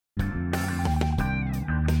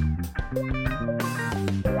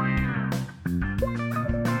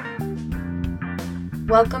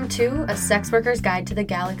Welcome to A Sex Worker's Guide to the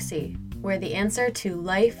Galaxy, where the answer to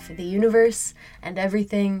life, the universe, and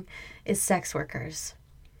everything is sex workers.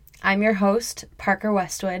 I'm your host, Parker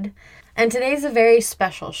Westwood, and today's a very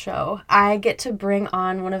special show. I get to bring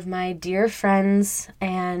on one of my dear friends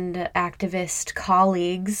and activist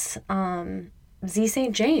colleagues, Zee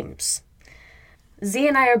St. James. Zee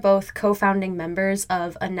and I are both co-founding members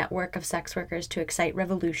of a network of sex workers to excite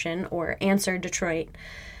revolution, or Answer Detroit.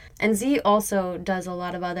 And Zee also does a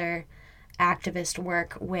lot of other activist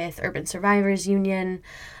work with Urban Survivors Union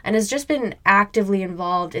and has just been actively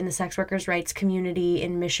involved in the sex workers' rights community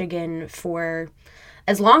in Michigan for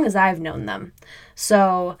as long as I've known them.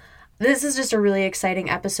 So this is just a really exciting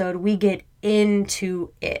episode. We get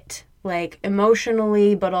into it, like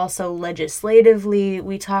emotionally, but also legislatively.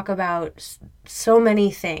 We talk about so many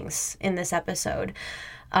things in this episode.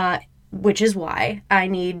 Which is why I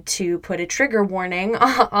need to put a trigger warning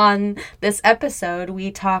on this episode.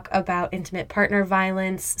 We talk about intimate partner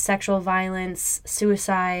violence, sexual violence,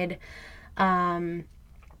 suicide, violence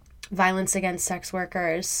against sex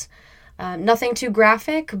workers. Nothing too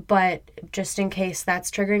graphic, but just in case that's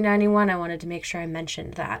triggering to anyone, I wanted to make sure I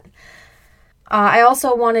mentioned that. I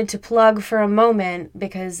also wanted to plug for a moment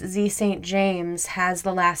because Zee St. James has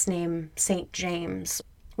the last name St. James,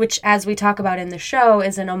 which, as we talk about in the show,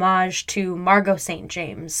 is an homage to Margot St.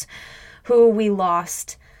 James, who we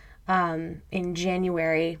lost in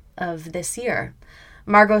January of this year.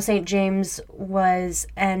 Margot St. James was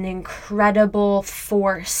an incredible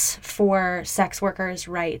force for sex workers'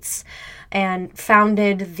 rights and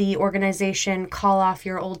founded the organization Call Off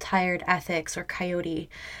Your Old Tired Ethics, or Coyote,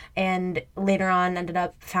 and later on ended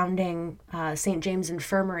up founding St. James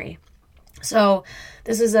Infirmary. So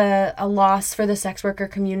this is a loss for the sex worker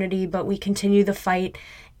community, but we continue the fight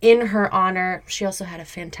in her honor. She also had a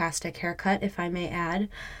fantastic haircut, if I may add.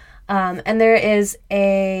 And there is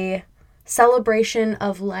a celebration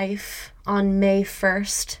of life on May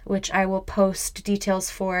 1st, which I will post details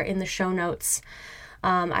for in the show notes.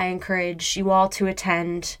 I encourage you all to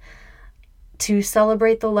attend to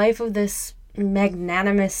celebrate the life of this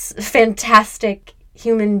magnanimous, fantastic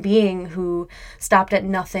human being who stopped at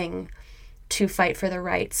nothing to fight for the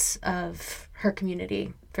rights of her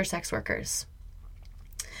community for sex workers.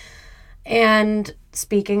 And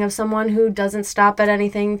speaking of someone who doesn't stop at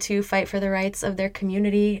anything to fight for the rights of their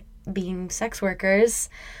community, being sex workers,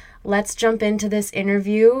 let's jump into this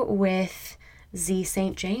interview with Zee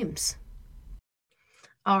St. James.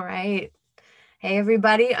 All right. Hey,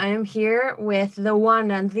 everybody. I am here with the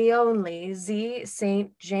one and the only Zee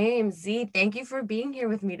St. James. Zee, thank you for being here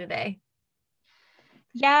with me today.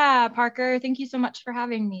 Yeah, Parker, thank you so much for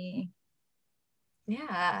having me.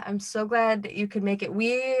 Yeah, I'm so glad that you could make it.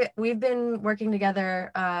 We've been working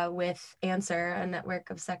together with Answer, a network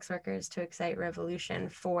of sex workers to excite revolution,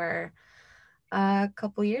 for a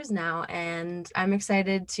couple years now, and I'm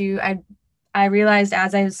excited to. I realized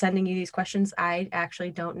as I was sending you these questions, I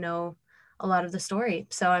actually don't know a lot of the story,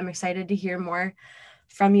 so I'm excited to hear more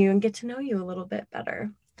from you and get to know you a little bit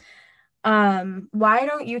better. Why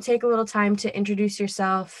don't you take a little time to introduce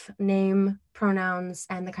yourself, name, pronouns,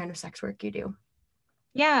 and the kind of sex work you do?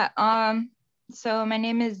 Yeah, so my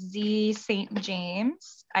name is Zee St.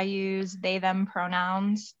 James. I use they, them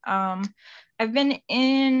pronouns. I've been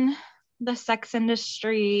in the sex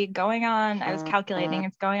industry I was calculating,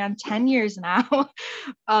 it's going on 10 years now.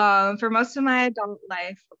 For most of my adult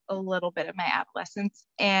life, a little bit of my adolescence.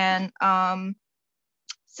 And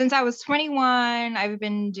since I was 21, I've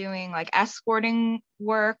been doing like escorting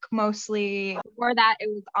work mostly. Before that, it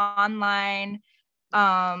was online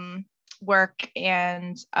work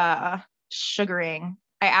and sugaring.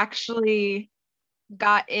 I actually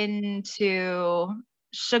got into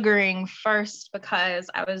sugaring first because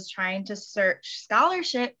I was trying to search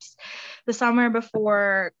scholarships the summer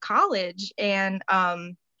before college, and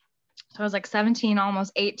so I was like 17,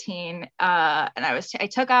 almost 18, and I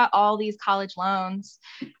took out all these college loans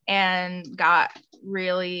and got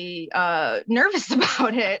really nervous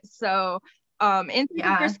about it. So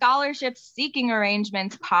Institute for Scholarship seeking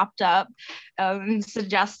arrangements popped up,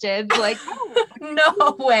 suggested like, oh,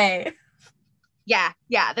 no way. Yeah,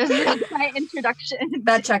 there's my introduction.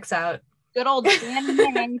 That checks out. Good old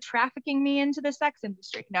Fannie Mae trafficking me into the sex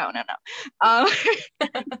industry. No.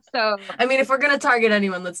 So I mean, if we're gonna target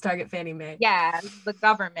anyone, let's target Fannie Mae. Yeah, the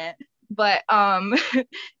government. But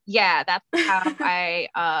yeah, that's how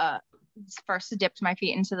I first dipped my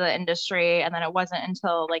feet into the industry, and then it wasn't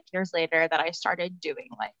until like years later that I started doing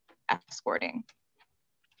like escorting.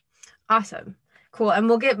 Awesome. Cool. And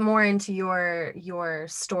we'll get more into your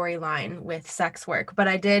storyline with sex work. But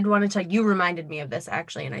I did want to tell you, reminded me of this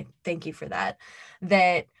actually, and I thank you for that.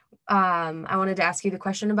 That I wanted to ask you the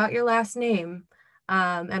question about your last name.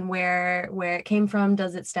 And where it came from.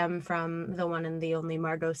 Does it stem from the one and the only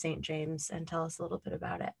Margot St. James? And tell us a little bit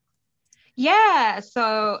about it. Yeah.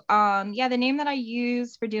 So, yeah, the name that I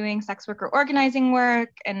use for doing sex worker organizing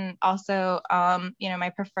work, and also,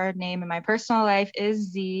 my preferred name in my personal life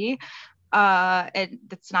is Zee.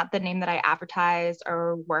 That's not the name that I advertise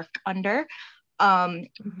or work under. And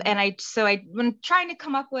when trying to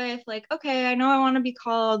come up with like, okay, I know I want to be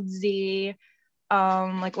called Zee.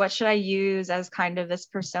 Like what should I use as kind of this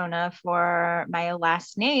persona for my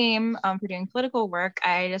last name for doing political work?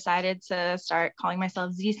 I decided to start calling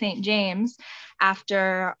myself Zee St. James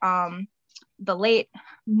after the late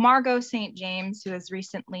Margot St. James, who has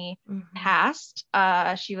recently passed.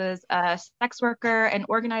 She was a sex worker and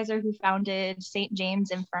organizer who founded St.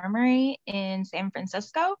 James Infirmary in San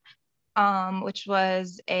Francisco. Which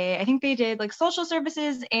was I think they did like social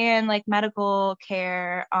services and like medical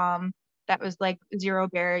care that was like zero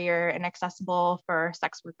barrier and accessible for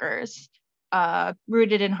sex workers,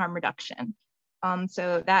 rooted in harm reduction.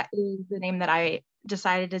 So that is the name that I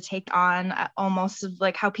decided to take on, almost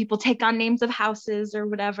like how people take on names of houses or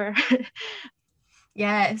whatever.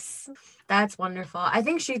 Yes, that's wonderful. I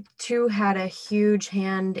think she too had a huge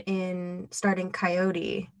hand in starting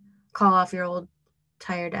Coyote, Call Off Your Old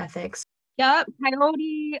Tired Ethics. Yep,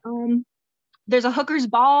 Coyote. There's a hooker's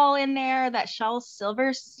ball in there that Shel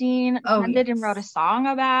Silverstein attended and wrote a song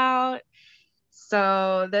about.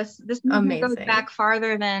 So this movement goes back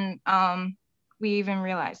farther than we even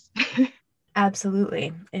realized.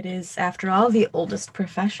 Absolutely. It is, after all, the oldest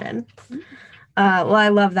profession. Well, I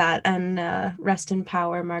love that. And rest in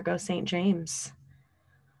power, Margot St. James.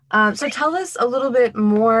 So tell us a little bit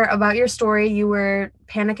more about your story. You were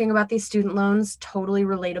panicking about these student loans, totally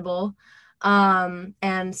relatable.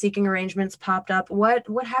 And seeking arrangements popped up. What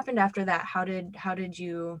happened after that? How did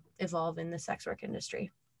you evolve in the sex work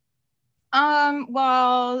industry?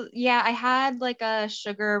 Well, yeah, I had like a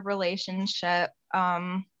sugar relationship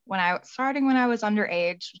when I was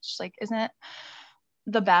underage, which like isn't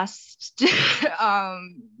the best.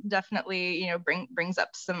 Definitely, brings up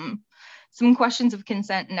some questions of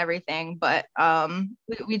consent and everything, but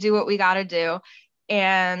we do what we got to do.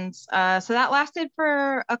 And so that lasted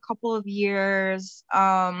for a couple of years.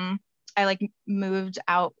 I like moved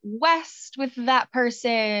out west with that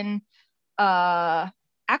person.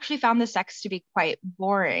 Actually found the sex to be quite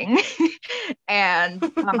boring. And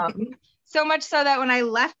so much so that when I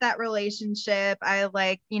left that relationship, I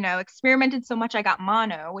experimented so much I got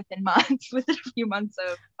mono within a few months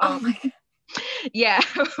of oh my God. Yeah,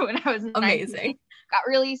 when I was amazing 19, got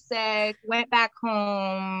really sick, went back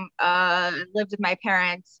home, lived with my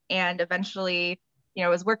parents, and eventually,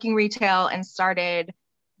 was working retail and started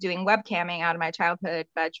doing webcamming out of my childhood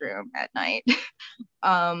bedroom at night.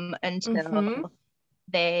 Until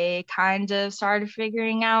they kind of started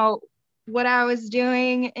figuring out what I was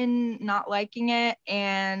doing and not liking it.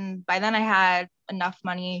 And by then I had enough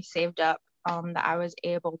money saved up that I was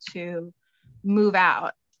able to move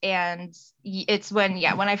out. And it's when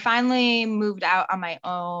I finally moved out on my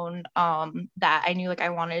own, that I knew like I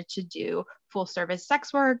wanted to do full service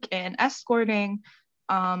sex work and escorting.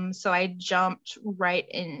 So I jumped right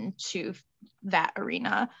into that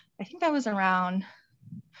arena. I think that was around,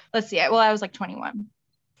 let's see, I was like 21.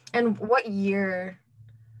 And what year?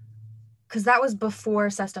 Because that was before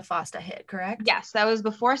Sesta Fosta hit, correct? Yes, that was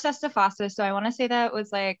before Sesta Fosta. So I want to say that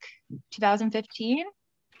was like 2015.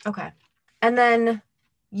 Okay. And then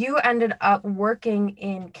you ended up working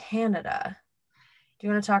in Canada. Do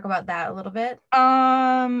you want to talk about that a little bit?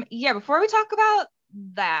 Yeah, before we talk about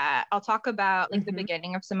that, I'll talk about like the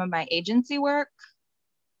beginning of some of my agency work.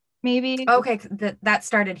 Maybe. Okay, that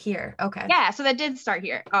started here. Okay. Yeah, so that did start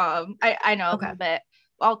here. I know a little bit.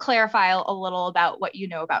 I'll clarify a little about what you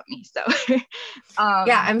know about me. So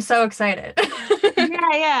yeah, I'm so excited.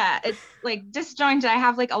 yeah. It's like disjointed. I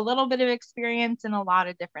have like a little bit of experience in a lot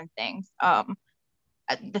of different things.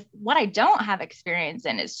 What I don't have experience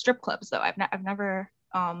in is strip clubs though. I've never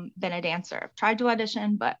been a dancer. I've tried to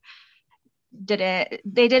audition, but they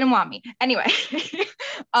didn't want me. Anyway.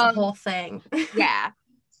 The whole thing. Yeah.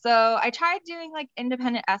 So I tried doing like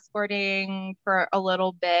independent escorting for a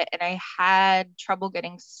little bit and I had trouble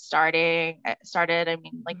getting started. I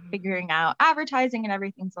mean, like figuring out advertising and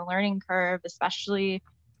everything's a learning curve, especially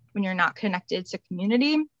when you're not connected to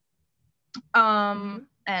community.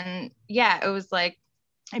 And yeah, it was like,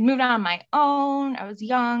 I moved out on my own. I was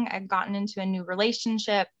young. I'd gotten into a new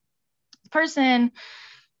relationship. The person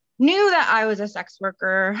knew that I was a sex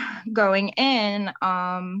worker going in,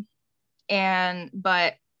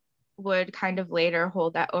 but would kind of later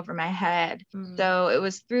hold that over my head. So it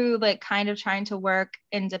was through like kind of trying to work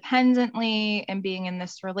independently and being in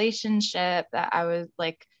this relationship that I was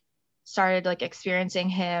like started like experiencing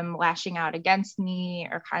him lashing out against me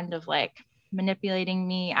or kind of like manipulating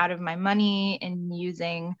me out of my money and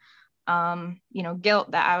using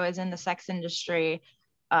guilt that I was in the sex industry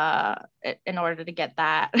in order to get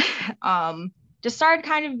that. Just started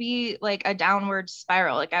kind of be like a downward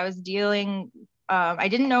spiral. Like I was dealing I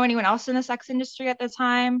didn't know anyone else in the sex industry at the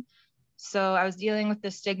time. So I was dealing with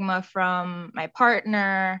the stigma from my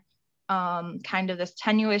partner, kind of this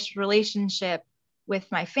tenuous relationship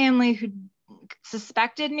with my family who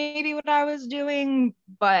suspected maybe what I was doing,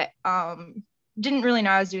 but didn't really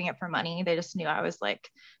know I was doing it for money. They just knew I was like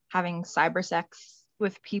having cyber sex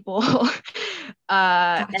with people.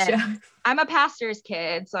 Gotcha. I'm a pastor's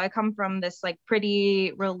kid, so I come from this like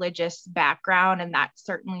pretty religious background, and that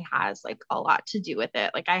certainly has like a lot to do with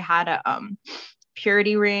it. Like I had a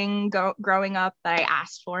purity ring growing up that I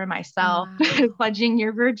asked for myself, Wow. pledging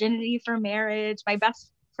your virginity for marriage. My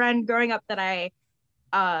best friend growing up that I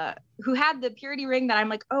who had the purity ring that I'm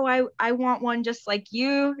like, oh, I want one just like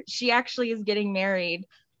you. She actually is getting married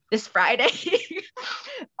this Friday.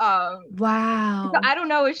 So Wow. I don't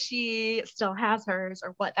know if she still has hers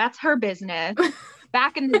or what. That's her business.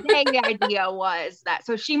 Back in the day, the idea was that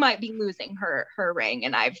so she might be losing her ring,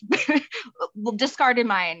 and I've discarded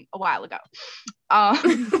mine a while ago.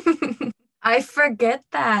 I forget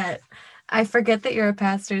that. I forget that you're a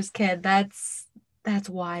pastor's kid. That's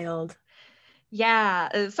wild.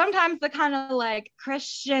 Yeah, sometimes the kind of like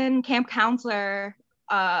Christian camp counselor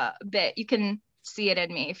bit, you can see it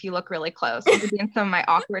in me if you look really close, maybe in some of my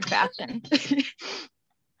awkward fashion.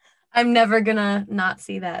 I'm never gonna not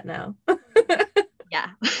see that now. Yeah.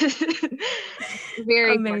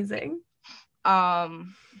 Very Amazing.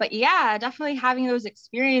 but yeah, definitely having those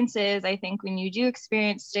experiences, I think when you do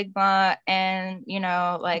experience stigma and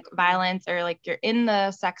like violence or like you're in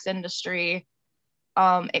the sex industry,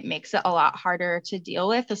 it makes it a lot harder to deal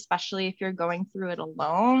with, especially if you're going through it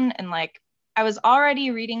alone. And like I was already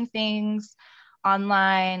reading things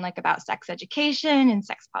online like about sex education and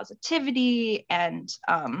sex positivity, and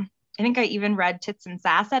I think I even read Tits and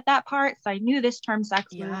Sass at that part. So I knew this term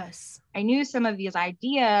sex was, Yes. I knew some of these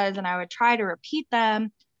ideas and I would try to repeat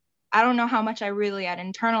them. I don't know how much I really had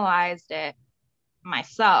internalized it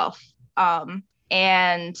myself.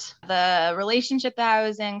 And the relationship that I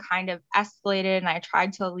was in kind of escalated, and I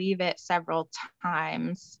tried to leave it several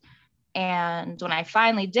times. And when I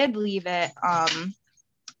finally did leave it,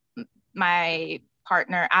 my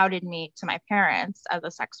partner outed me to my parents as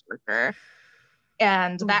a sex worker.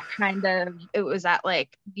 And that Oof. kind of, it was at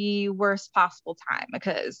like the worst possible time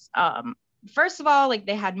because first of all, like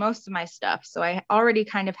they had most of my stuff, so I already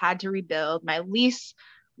kind of had to rebuild. My lease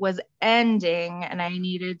was ending and I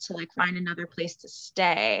needed to like find another place to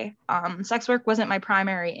stay. Sex work wasn't my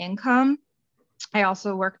primary income. I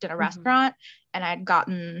also worked in a restaurant, and I'd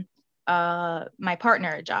gotten my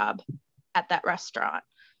partner a job at that restaurant.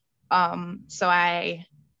 So I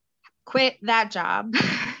quit that job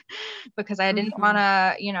because I didn't want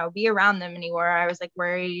to, be around them anymore. I was like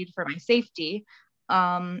worried for my safety.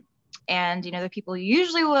 And the people you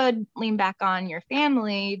usually would lean back on, your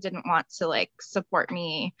family, didn't want to like support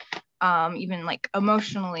me, even like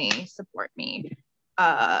emotionally support me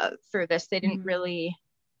through this. They didn't really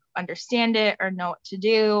understand it or know what to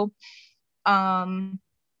do.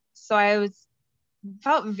 So I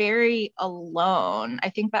felt very alone. I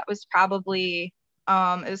think that was probably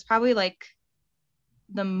it was probably like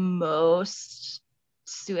the most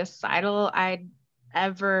suicidal I'd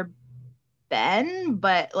ever been,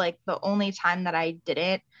 but like the only time that I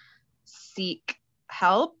didn't seek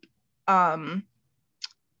help.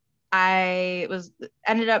 I was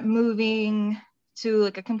ended up moving to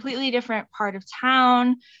like a completely different part of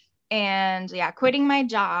town, and yeah, quitting my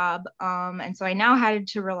job. And so I now had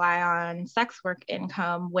to rely on sex work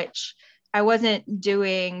income, which I wasn't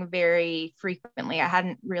doing very frequently. I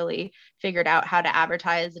hadn't really figured out how to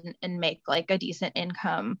advertise and make like a decent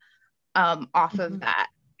income off of that.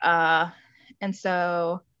 And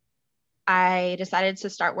so I decided to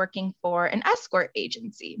start working for an escort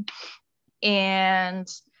agency, and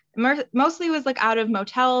mostly was like out of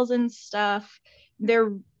motels and stuff.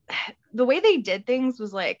 They're the way they did things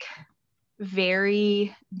was like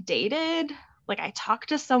very dated. Like I talked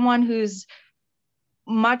to someone who's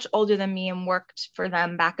much older than me and worked for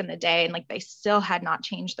them back in the day, and like they still had not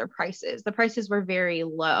changed their prices. The prices were very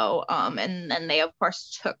low, and then they of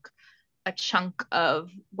course took a chunk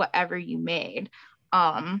of whatever you made.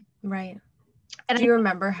 Right. And Do you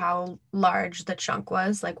remember how large the chunk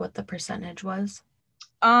was, like what the percentage was?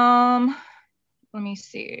 let me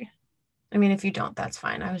see. I mean, if you don't, that's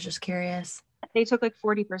fine. I was just curious. They took like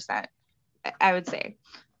 40%, I would say,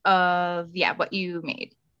 of yeah, what you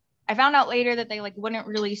made. I found out later that they like wouldn't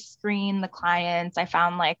really screen the clients. I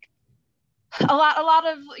found like a lot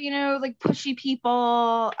of, like pushy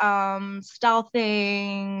people,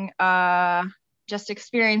 stealthing, just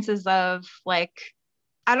experiences of like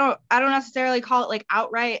I don't necessarily call it like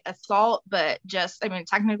outright assault, but just I mean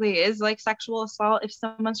technically it is like sexual assault if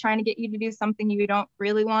someone's trying to get you to do something you don't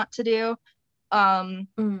really want to do. Um,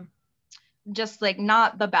 Mm. just like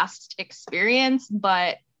not the best experience,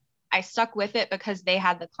 but I stuck with it because they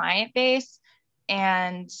had the client base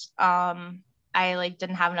and I like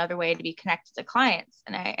didn't have another way to be connected to clients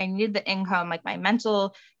and I needed the income. Like my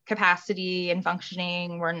mental capacity and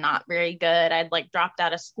functioning were not very good. I'd like dropped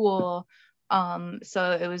out of school.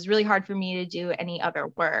 So it was really hard for me to do any other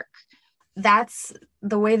work. That's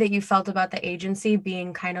the way that you felt about the agency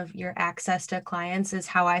being kind of your access to clients is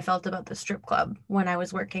how I felt about the strip club when I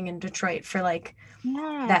was working in Detroit for like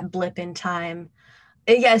Yeah. that blip in time.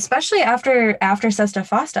 Yeah, especially after Sesta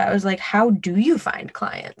Fosta, I was like, how do you find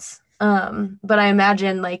clients? But I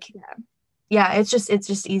imagine like Yeah. yeah, it's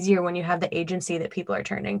just easier when you have the agency that people are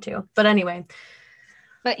turning to. But anyway,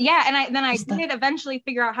 But yeah, and I just the did eventually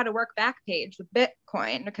figure out how to work Backpage with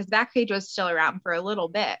Bitcoin because Backpage was still around for a little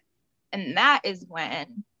bit. And that is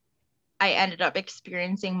when I ended up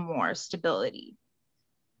experiencing more stability,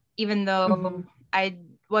 even though mhm. I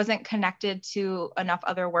wasn't connected to enough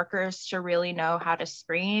other workers to really know how to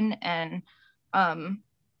screen. And um,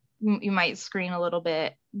 you might screen a little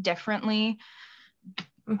bit differently.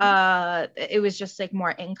 Mhm. It was just like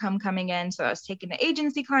more income coming in. So I was taking the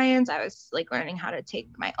agency clients. I was like learning how to take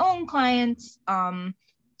my own clients.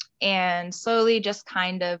 And slowly just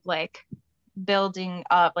kind of like building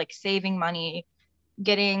up, like saving money,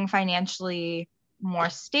 getting financially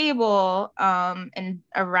more stable. And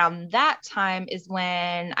around that time is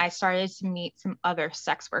when I started to meet some other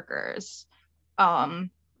sex workers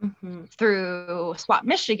um, Mhm. through Swap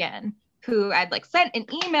Michigan, who I'd like sent an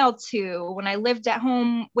email to when I lived at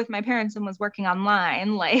home with my parents and was working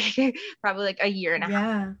online, like probably like a year and a half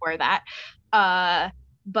Yeah. before that. Uh,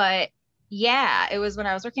 but yeah, it was when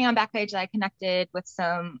I was working on Backpage that I connected with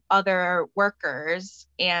some other workers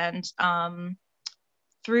and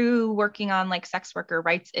through working on like sex worker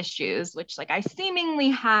rights issues, which like I seemingly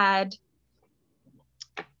had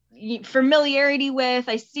familiarity with.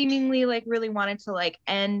 I seemingly like really wanted to like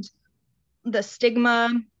end the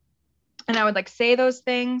stigma and I would like say those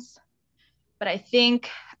things, but I think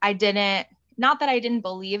I didn't, not that I didn't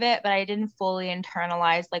believe it, but I didn't fully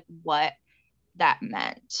internalize like what that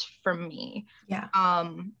meant for me. Yeah.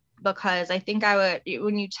 Um, because I think I would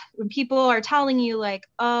when people are telling you like,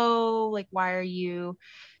 oh, like why are you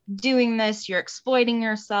doing this? You're exploiting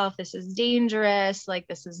yourself. This is dangerous. Like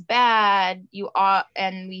this is bad. You are,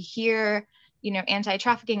 and we hear,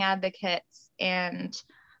 anti-trafficking advocates and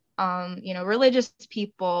religious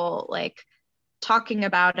people like talking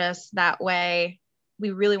about us that way,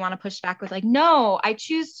 we really want to push back with like, no, I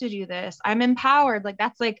choose to do this. I'm empowered. Like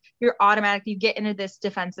that's like you're automatic, you get into this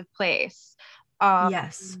defensive place. Um,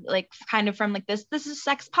 Yes. like kind of from like this is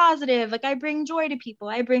sex positive. Like I bring joy to people.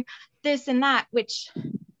 I bring this and that, which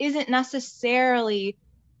isn't necessarily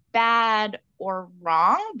bad or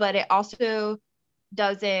wrong, but it also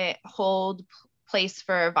doesn't hold place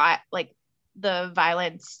for like the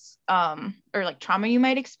violence or like trauma you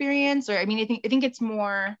might experience. Or I mean, I think it's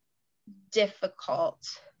more difficult.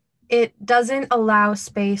 It doesn't allow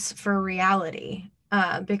space for reality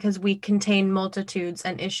because we contain multitudes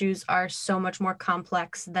and issues are so much more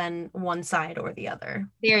complex than one side or the other.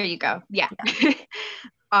 There you go. Yeah. Yeah.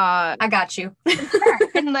 uh I got you.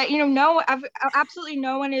 and like no, absolutely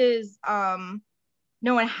no one is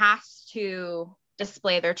no one has to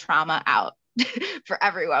display their trauma out for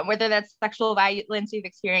everyone, whether that's sexual violence you've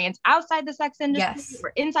experienced outside the sex industry Yes.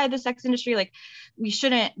 or inside the sex industry. Like we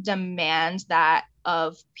shouldn't demand that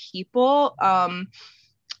of people,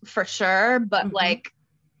 for sure. But Hmm. like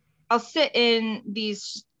I'll sit in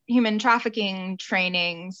these human trafficking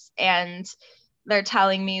trainings and they're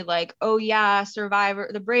telling me like, oh yeah,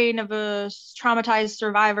 the brain of a traumatized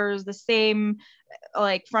survivor is the same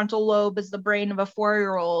like frontal lobe as the brain of a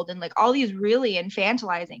 4-year-old, and like all these really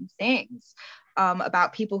infantilizing things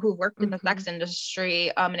about people who've worked in the Hmm. sex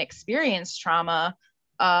industry and experienced trauma,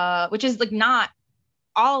 which is like not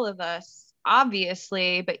all of us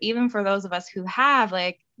obviously, but even for those of us who have,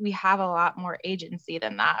 like we have a lot more agency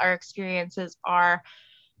than that. Our experiences are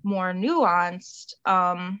more nuanced.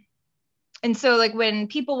 And so like when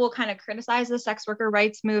people will kind of criticize the sex worker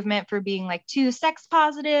rights movement for being like too sex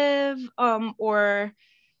positive, or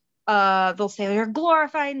they'll say they're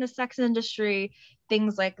glorifying the sex industry,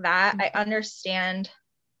 things like that. I understand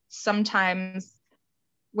sometimes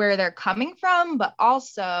where they're coming from, but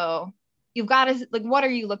also you've got to like, what are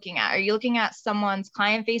you looking at? Are you looking at someone's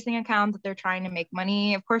client facing account that they're trying to make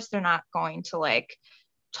money? Of course, they're not going to like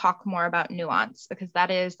talk more about nuance, because that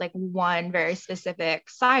is like one very specific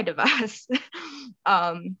side of us.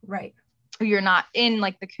 Right. You're not in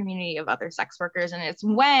like the community of other sex workers. And it's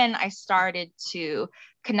when I started to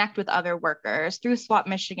connect with other workers through Swap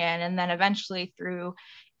Michigan, and then eventually through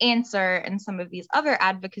Answer and some of these other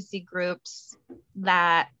advocacy groups,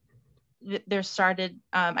 that I started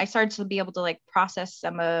to be able to like process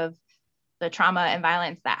some of the trauma and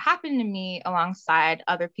violence that happened to me alongside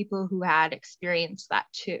other people who had experienced that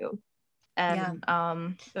too. And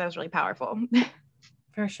so that was really powerful.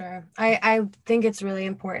 For sure. I think it's really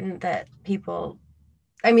important that people,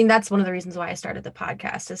 I mean, that's one of the reasons why I started the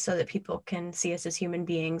podcast, is so that people can see us as human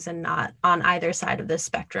beings and not on either side of this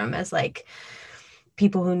spectrum as like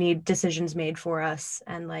people who need decisions made for us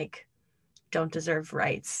and like don't deserve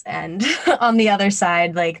rights. And on the other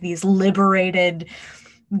side, like these liberated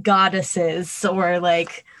goddesses, or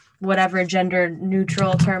like whatever gender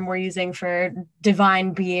neutral term we're using for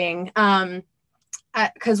divine being.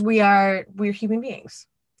 Because we're human beings.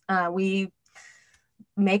 We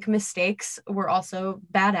make mistakes. We're also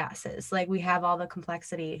badasses. Like we have all the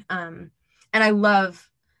complexity. And I love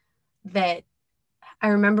that. I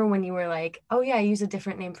remember when you were like, oh yeah, I use a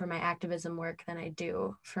different name for my activism work than I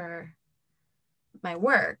do for my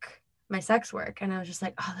work, my sex work. And I was just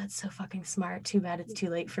like, oh, that's so fucking smart. Too bad it's too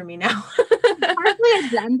late for me now. Partly a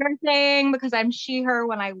gender thing, because I'm she, her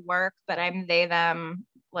when I work, but I'm they, them,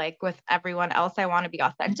 like with everyone else I want to be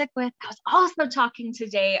authentic with. I was also talking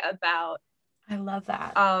today about, I love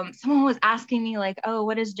that. Someone was asking me like, oh,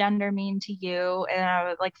 what does gender mean to you? And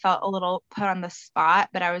I like felt a little put on the spot,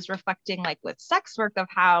 but I was reflecting like with sex work of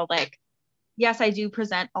how like, yes, I do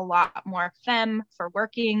present a lot more femme for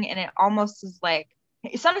working. And it almost is like,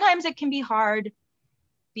 sometimes it can be hard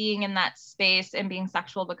being in that space and being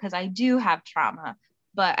sexual because I do have trauma,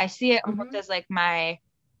 but I see it almost as like my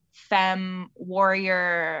femme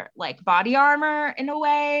warrior like body armor, in a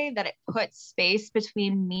way that it puts space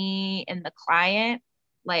between me and the client,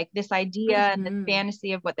 like this idea and this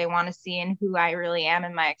fantasy of what they want to see and who I really am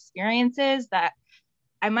in my experiences that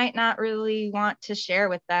I might not really want to share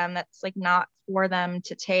with them. That's like not for them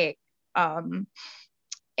to take.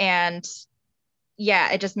 And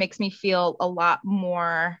yeah, it just makes me feel a lot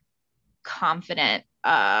more confident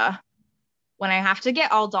when I have to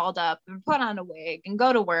get all dolled up and put on a wig and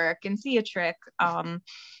go to work and see a trick. And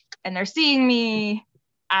they're seeing me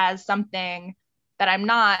as something that I'm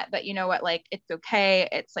not, but you know what, like, it's okay.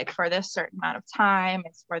 It's like for this certain amount of time,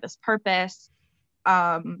 it's for this purpose.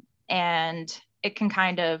 And it can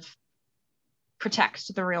kind of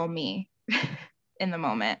protect the real me in the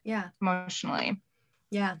moment. Yeah. Emotionally.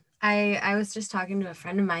 Yeah. I was just talking to a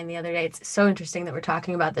friend of mine the other day. It's so interesting that we're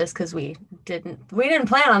talking about this because we didn't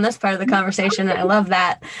plan on this part of the conversation. And I love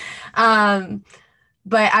that.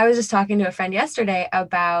 But I was just talking to a friend yesterday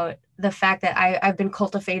about the fact that I've been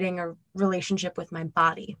cultivating a relationship with my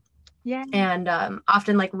body. Yeah. And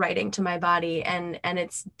often like writing to my body. And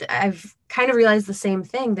I've kind of realized the same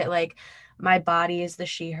thing, that like my body is the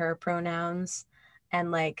she, her pronouns,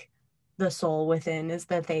 and like the soul within is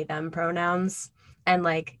the they, them pronouns. And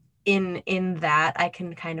like in that I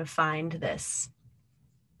can kind of find this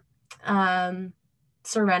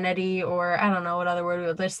serenity, or I don't know what other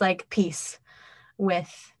word, just like peace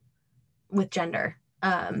with gender.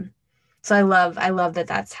 So I love that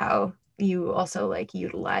that's how you also like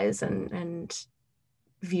utilize and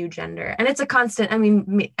view gender. And it's a constant, I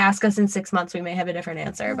mean, ask us in 6 months, we may have a different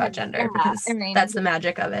answer about gender, because that's the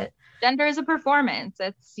magic of it. Gender is a performance.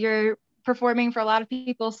 You're performing for a lot of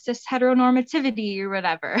people cis heteronormativity or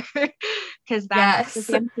whatever, because that's the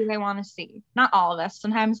fantasy they want to see. Not all of us.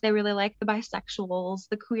 Sometimes they really like the bisexuals,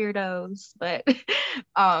 the queerdos, but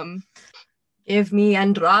give me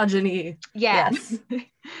androgyny. Yeah. Yes.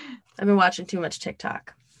 I've been watching too much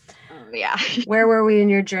TikTok. Yeah. Where were we in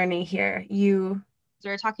your journey here? So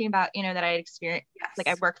we're talking about, that I experienced, like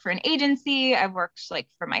I've worked for an agency, I've worked like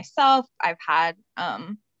for myself, I've had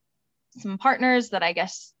some partners that I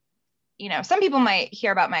guess, some people might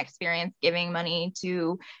hear about my experience giving money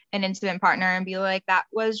to an intimate partner and be like, that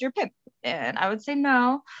was your pimp. And I would say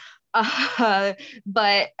no.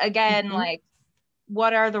 But again, like,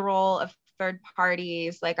 what are the role of third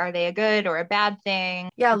parties? Like, are they a good or a bad thing?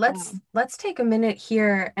 Yeah, let's take a minute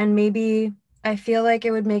here and maybe I feel like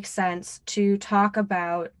it would make sense to talk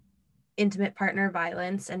about intimate partner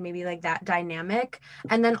violence and maybe like that dynamic,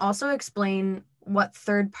 and then also explain what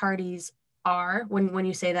third parties are when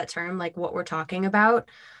you say that term, like what we're talking about,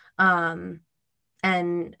 um,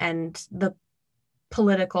 and the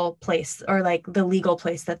political place or like the legal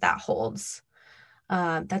place that that holds.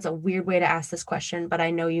 That's a weird way to ask this question, but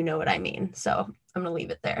I know you know what I mean, so I'm gonna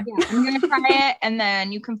leave it there. Yeah, I'm gonna try it, and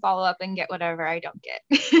then you can follow up and get whatever I don't get.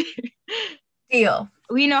 Deal.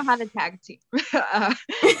 We know how to tag team.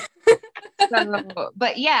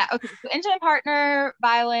 But yeah, okay. So intimate partner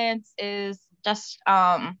violence is just,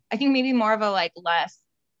 I think maybe more of a like less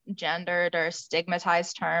gendered or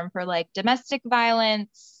stigmatized term for like domestic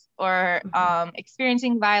violence or Mm-hmm.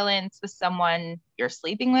 experiencing violence with someone you're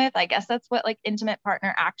sleeping with. I guess that's what like intimate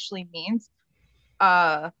partner actually means.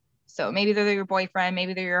 Uh, so maybe they're your boyfriend,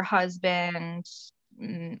 maybe they're your husband,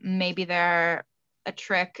 maybe they're a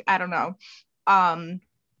trick. I don't know. Um,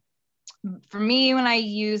 for me, when I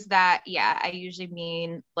use that, yeah, I usually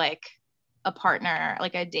mean like a partner,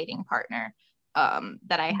 like a dating partner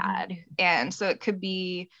that I Mm-hmm. had. And so it could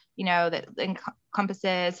be, that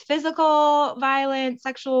encompasses physical violence,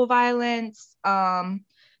 sexual violence,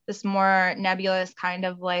 this more nebulous kind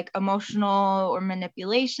of like emotional or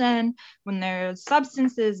manipulation when there's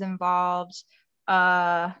substances involved.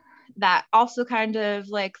 That also kind of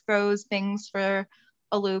like throws things for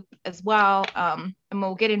a loop as well. And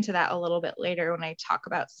we'll get into that a little bit later when I talk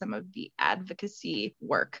about some of the advocacy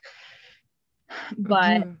work.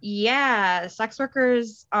 But Mm-hmm. yeah, sex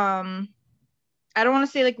workers, I don't want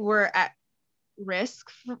to say like we're at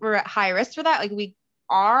high risk for that. Like we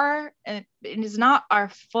are, and it is not our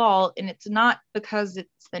fault. And it's not because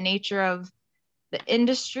it's the nature of the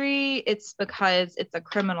industry, it's because it's a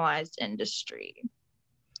criminalized industry.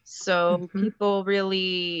 So Mm-hmm. people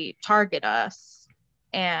really target us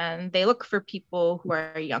and they look for people who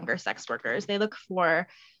are younger sex workers. They look for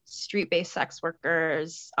street-based sex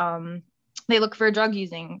workers. They look for drug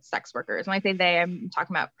using sex workers. When I say they, I'm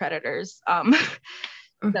talking about predators. So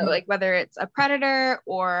Mm-hmm. like whether it's a predator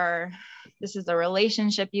or this is a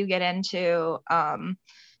relationship you get into,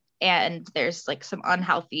 and there's like some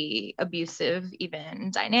unhealthy, abusive,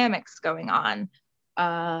 even dynamics going on.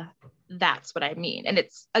 Uh, that's what I mean. And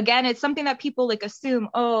it's something that people like assume,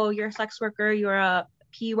 oh, you're a sex worker, you're a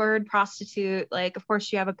P word prostitute. Like, of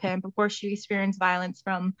course you have a pimp. Of course you experience violence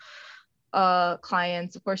from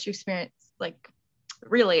clients. Of course you experience like,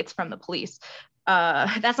 really, it's from the police.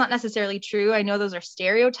 That's not necessarily true. I know those are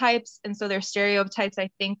stereotypes. And so they're stereotypes I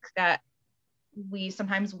think that we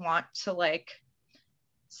sometimes want to like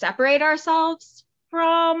separate ourselves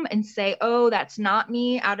from and say, oh, that's not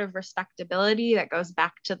me out of respectability. That goes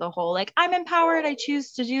back to the whole like, I'm empowered, I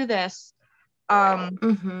choose to do this. Um,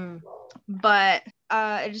 Mm-hmm. but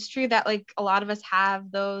it is true that like a lot of us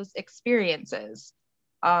have those experiences.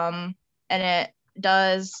 And it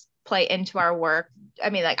does play into our work.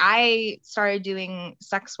 I mean, like I started doing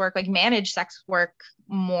sex work, like managed sex work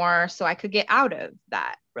more so I could get out of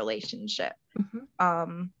that relationship. Mm-hmm.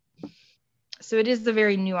 Um, so it is a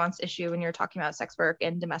very nuanced issue when you're talking about sex work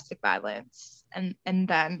and domestic violence and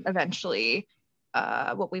then eventually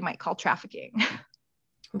what we might call trafficking.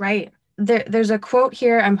 Right. There's a quote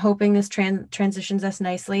here. I'm hoping this transitions us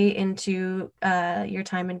nicely into your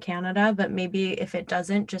time in Canada, but maybe if it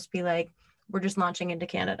doesn't, just be like, we're just launching into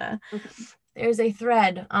Canada. Okay. There's a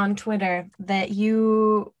thread on Twitter that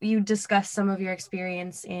you discuss some of your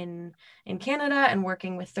experience in Canada and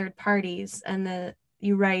working with third parties, and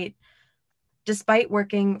you write, despite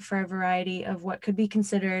working for a variety of what could be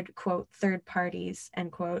considered, quote, third parties,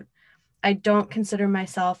 end quote, I don't consider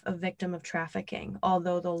myself a victim of trafficking,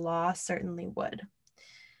 although the law certainly would.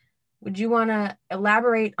 Would you want to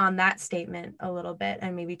elaborate on that statement a little bit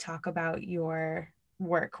and maybe talk about your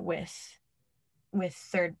work with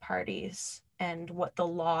third parties and what the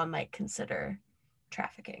law might consider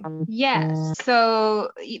trafficking? Yes.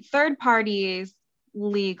 So third parties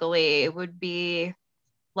legally would be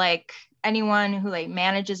like anyone who like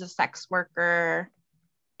manages a sex worker.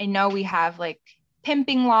 I know we have like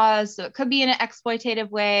pimping laws, so it could be in an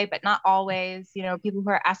exploitative way, but not always. People who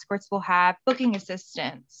are escorts will have booking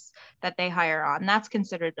assistants that they hire on. That's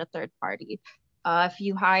considered a third party. If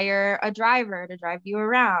you hire a driver to drive you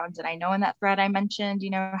around, and I know in that thread I mentioned,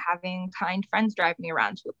 having kind friends drive me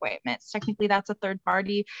around to appointments, technically that's a third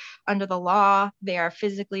party under the law. They are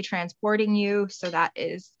physically transporting you, so that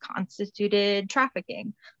is constituted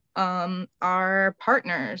trafficking. Our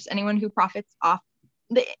partners, anyone who profits off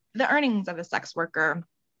the earnings of a sex worker,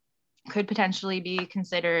 could potentially be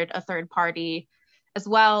considered a third party, as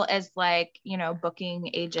well as like booking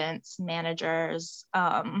agents, managers,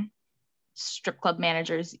 strip club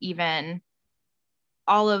managers, even,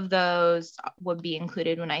 all of those would be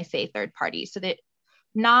included when I say third party. So that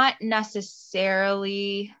not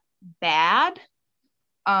necessarily bad.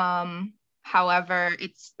 However,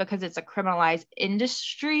 it's because it's a criminalized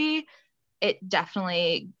industry, it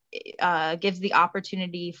definitely gives the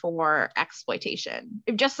opportunity for exploitation.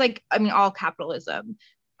 Just like, I mean, all capitalism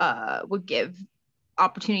would give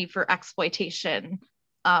opportunity for exploitation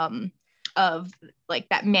of like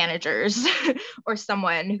that managers or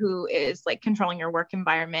someone who is like controlling your work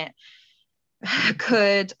environment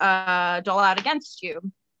could dole out against you,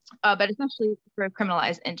 but especially for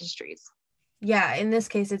criminalized industries. Yeah, in this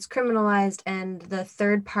case, it's criminalized, and the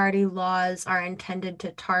third party laws are intended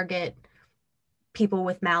to target people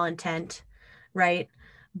with malintent, right?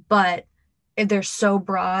 But they're so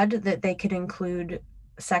broad that they could include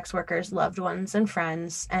sex workers, loved ones, and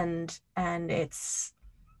friends, and it's,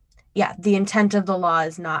 yeah, the intent of the law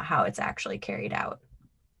is not how it's actually carried out.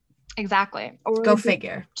 Exactly. Or Go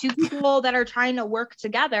figure. Two people that are trying to work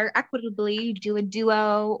together equitably, do a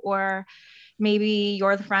duo, or maybe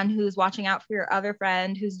you're the friend who's watching out for your other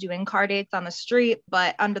friend who's doing car dates on the street,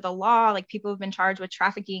 but under the law, like, people have been charged with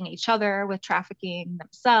trafficking each other, with trafficking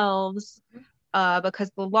themselves,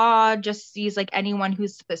 because the law just sees like anyone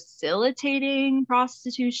who's facilitating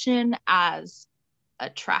prostitution as a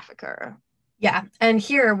trafficker. Yeah. And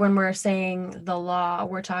here, when we're saying the law,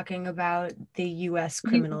 we're talking about the US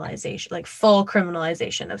criminalization, like full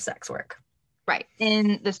criminalization of sex work. Right.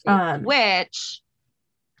 In the state, which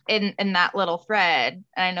in that little thread,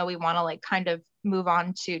 and I know we want to like kind of move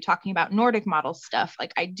on to talking about Nordic model stuff.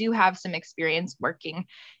 Like, I do have some experience working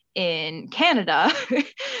in Canada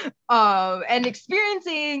and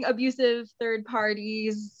experiencing abusive third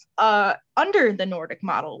parties under the Nordic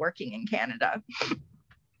model working in Canada.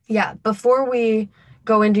 Yeah, before we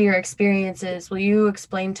go into your experiences, will you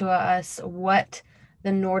explain to us what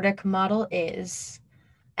the Nordic model is,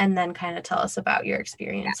 and then kind of tell us about your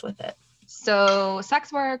experience with it? So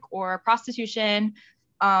sex work or prostitution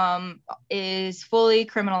is fully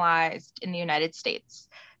criminalized in the United States.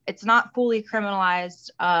 It's not fully criminalized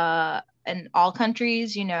in all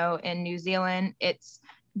countries. You know, in New Zealand, it's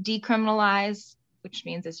decriminalized, which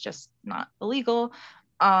means it's just not illegal.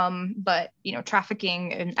 But, you know,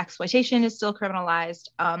 trafficking and exploitation is still criminalized.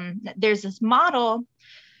 There's this model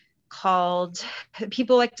called,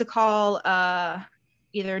 people like to call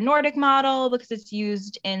either Nordic model, because it's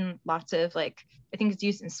used in lots of, like, I think it's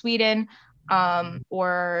used in Sweden,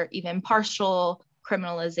 or even partial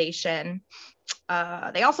criminalization.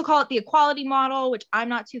 They also call it the equality model, which I'm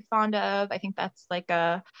not too fond of. I think that's like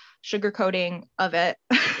a sugarcoating of it.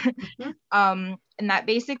 Mm-hmm. And that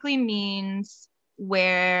basically means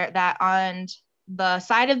where that on the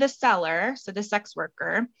side of the seller, so the sex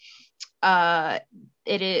worker,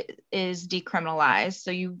 it is decriminalized.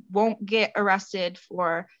 So you won't get arrested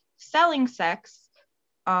for selling sex.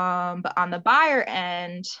 But on the buyer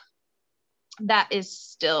end, that is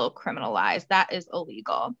still criminalized. That is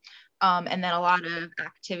illegal. And then a lot of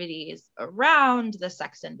activities around the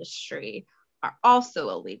sex industry are also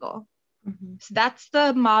illegal. Mm-hmm. So that's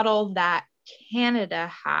the model that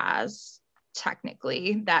Canada has,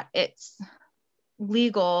 technically, that it's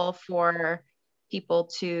legal for people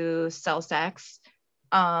to sell sex,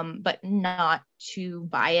 but not to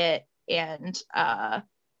buy it. And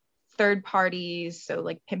third parties, so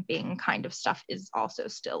like pimping kind of stuff, is also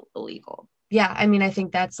still illegal. Yeah, I mean, I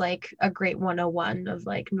think that's like a great 101 of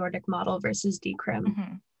like Nordic model versus decrim,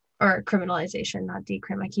 mm-hmm. or criminalization, not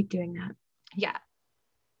decrim. I keep doing that. Yeah.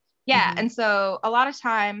 Yeah. Mm-hmm. And so a lot of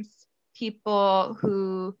times people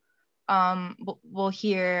who will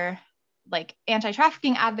hear like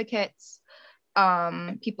anti-trafficking advocates,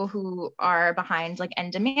 people who are behind like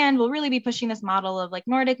end demand, will really be pushing this model of like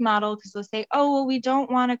Nordic model, because they'll say, oh, well, we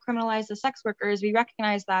don't want to criminalize the sex workers. We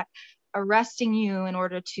recognize that arresting you in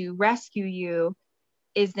order to rescue you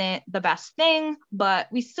isn't the best thing, but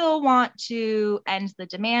we still want to end the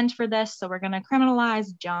demand for this. So we're going to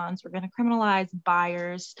criminalize Johns. We're going to criminalize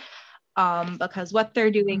buyers, because what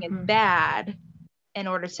they're doing mm-hmm. is bad in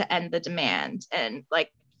order to end the demand. And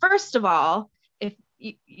like, first of all, if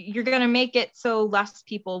you're going to make it so less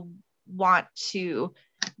people want to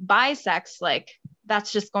buy sex, like,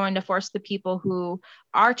 that's just going to force the people who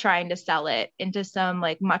are trying to sell it into some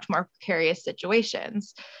like much more precarious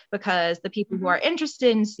situations, because the people mm-hmm. who are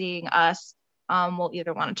interested in seeing us will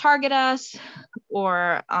either want to target us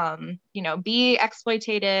or, you know, be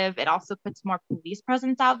exploitative. It also puts more police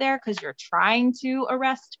presence out there, because you're trying to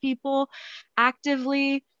arrest people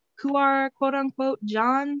actively who are quote unquote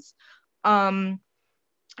Johns. And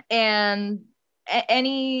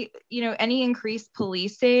any increased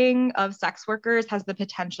policing of sex workers has the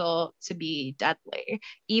potential to be deadly.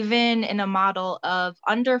 Even in a model of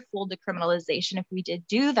under full decriminalization, if we did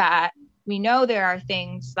do that, we know there are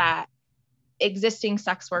things that existing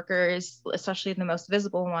sex workers, especially the most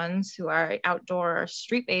visible ones who are outdoor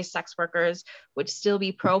street-based sex workers, would still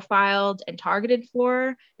be profiled and targeted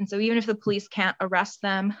for. And so even if the police can't arrest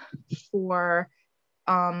them for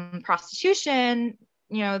prostitution,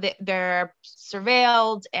 they're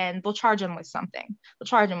surveilled and they'll charge them with something. They'll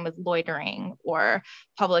charge them with loitering or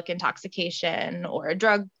public intoxication or a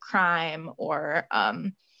drug crime or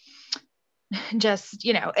just,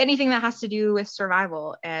 anything that has to do with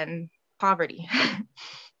survival and poverty.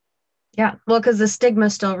 Yeah, well, because the stigma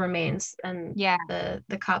still remains, and Yeah.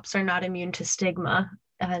 the cops are not immune to stigma,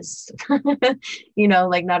 as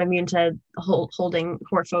like not immune to holding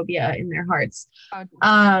whorephobia in their hearts,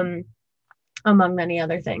 among many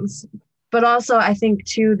other things. But also, I think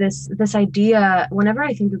too, this idea, whenever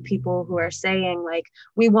I think of people who are saying like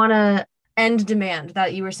we want to end demand,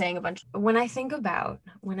 that you were saying a bunch, when I think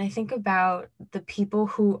about the people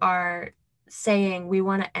who are saying we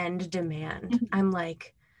want to end demand, I'm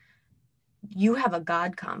like, you have a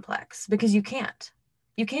God complex, because you can't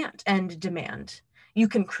end demand. You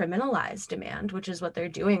can criminalize demand, which is what they're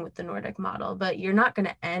doing with the Nordic model, but you're not going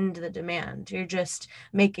to end the demand. You're just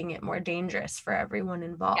making it more dangerous for everyone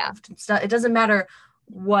involved. Yeah. It doesn't matter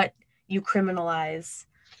what you criminalize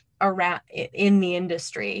around in the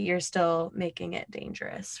industry, you're still making it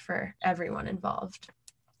dangerous for everyone involved.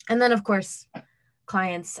 And then of course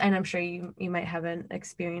clients, and I'm sure you might have an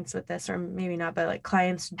experience with this, or maybe not, but like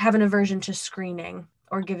clients have an aversion to screening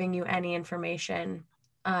or giving you any information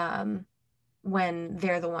when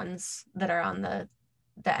they're the ones that are on the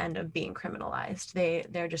end of being criminalized.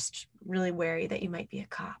 They're just really wary that you might be a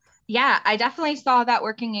cop. Yeah, I definitely saw that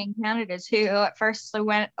working in Canada too. At first I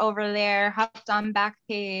went over there, hopped on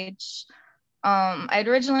Backpage. I'd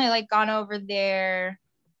originally like gone over there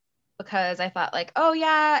because I thought like, oh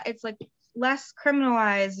yeah, it's like less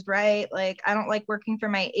criminalized, right? Like I don't like working for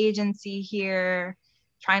my agency here,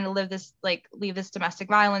 trying to leave this domestic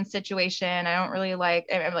violence situation. I don't really like,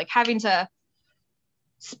 I'm like having to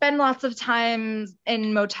spend lots of time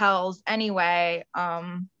in motels anyway.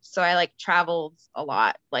 So I like traveled a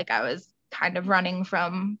lot. Like I was kind of running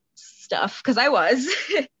from stuff because I was.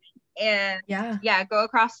 And go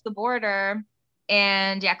across the border.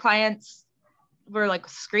 And clients were like,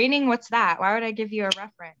 screening, what's that? Why would I give you a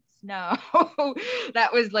reference? No,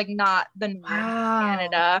 that was like not the norm in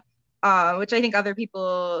Canada, which I think other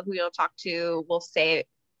people who you'll talk to will say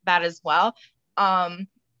that as well. And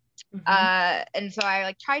so I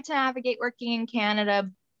like tried to navigate working in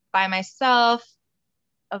Canada by myself.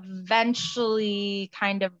 Eventually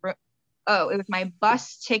it was my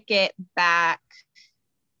bus ticket back.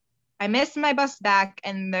 I missed my bus back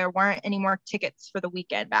and there weren't any more tickets for the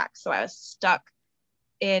weekend back. So I was stuck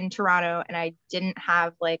in Toronto and I didn't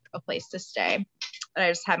have like a place to stay. I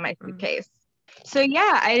just had my suitcase. So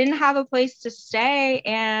I didn't have a place to stay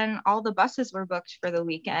and all the buses were booked for the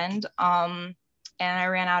weekend. And I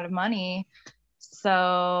ran out of money.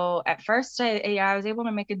 So at first I was able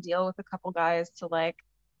to make a deal with a couple guys to like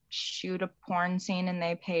shoot a porn scene and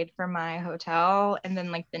they paid for my hotel. And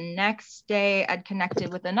then like the next day I'd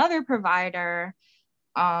connected with another provider.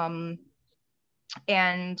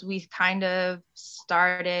 And we kind of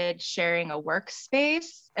started sharing a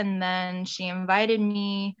workspace. And then she invited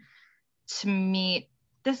me to meet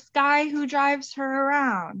this guy who drives her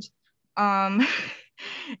around.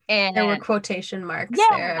 And there were quotation marks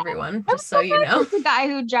there, everyone, just so you know. The guy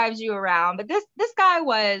who drives you around, but this guy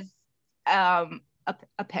was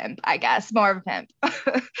a pimp, I guess, more of a pimp.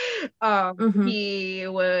 He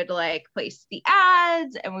would like place the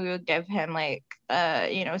ads and we would give him like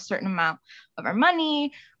a certain amount of our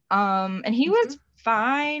money. And he was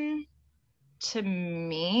fine to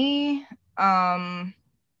me.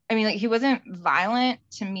 I mean, like he wasn't violent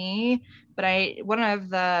to me, but one of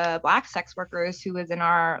the Black sex workers who was in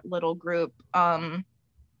our little group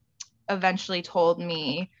eventually told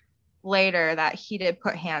me later that he did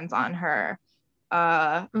put hands on her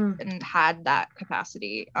and had that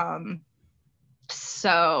capacity.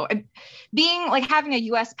 So being like having a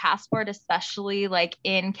US passport, especially like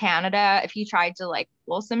in Canada, if he tried to like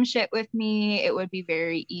pull some shit with me, it would be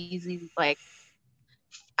very easy. Like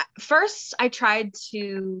first I tried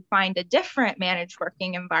to find a different managed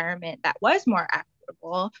working environment that was more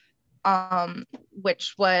equitable,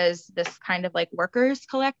 which was this kind of like workers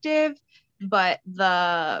collective. But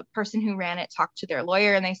the person who ran it talked to their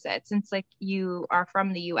lawyer and they said, since like you are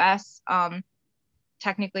from the US,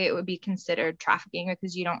 technically it would be considered trafficking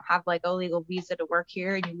because you don't have like a legal visa to work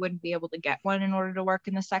here and you wouldn't be able to get one in order to work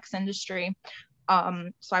in the sex industry.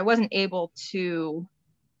 So I wasn't able to,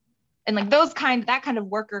 and like that kind of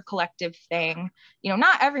worker collective thing,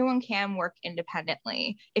 not everyone can work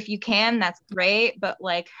independently. If you can, that's great, but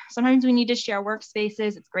like sometimes we need to share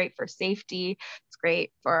workspaces. It's great for safety, it's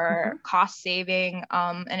great for cost saving,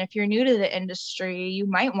 and if you're new to the industry, you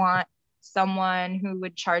might want someone who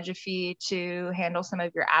would charge a fee to handle some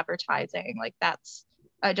of your advertising. Like that's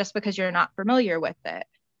just because you're not familiar with it.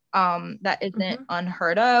 That isn't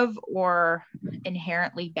unheard of or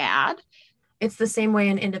inherently bad. It's the same way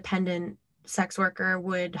an independent sex worker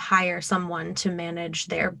would hire someone to manage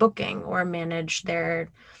their booking or manage their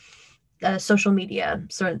social media,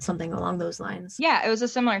 sort of something along those lines. Yeah, it was a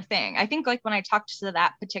similar thing. I think like when I talked to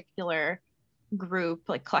that particular group,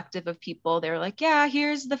 like collective of people, they were like, yeah,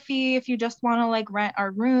 here's the fee if you just want to like rent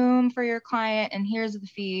our room for your client, and here's the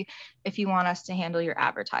fee if you want us to handle your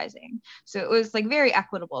advertising. So it was like very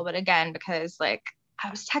equitable, but again, because like I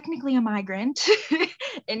was technically a migrant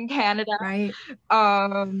in Canada, right?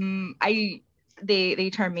 They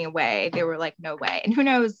turned me away. They were like, no way. And who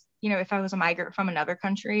knows, if I was a migrant from another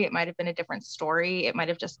country, it might have been a different story. It might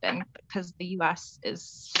have just been because the US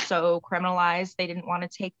is so criminalized. They didn't want to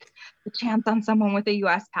take the chance on someone with a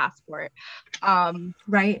US passport.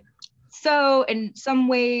 Right. So in some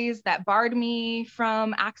ways that barred me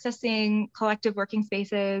from accessing collective working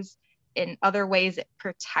spaces. In other ways, it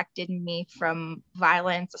protected me from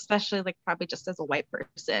violence, especially like probably just as a white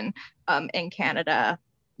person in Canada.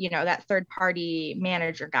 That third party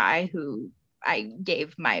manager guy who I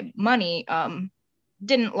gave my money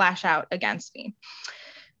didn't lash out against me,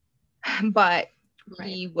 but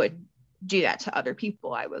he would do that to other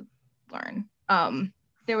people, I would learn.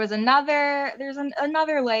 There's another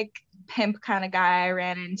like pimp kind of guy I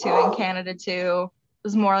ran into in Canada too. It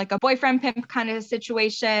was more like a boyfriend pimp kind of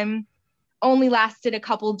situation. Only lasted a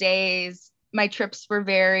couple days. My trips were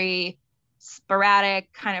very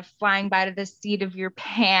sporadic, kind of flying by to the seat of your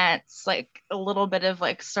pants, like a little bit of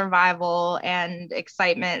like survival and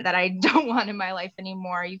excitement that I don't want in my life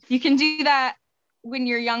anymore. You can do that when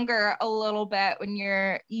you're younger a little bit, when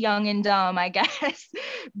you're young and dumb, I guess.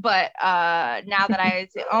 But now that I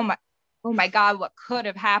say, oh my God, what could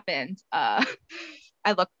have happened?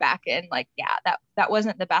 I look back and like, yeah, that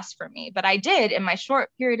wasn't the best for me. But I did in my short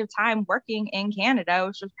period of time working in Canada,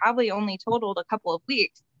 which was probably only totaled a couple of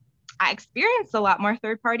weeks. I experienced a lot more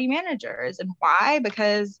third-party managers. And why?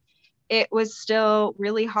 Because it was still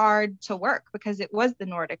really hard to work because it was the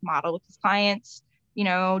Nordic model because clients,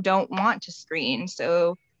 don't want to screen.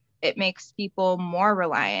 So it makes people more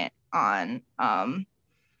reliant on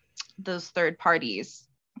those third parties.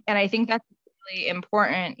 And I think that's really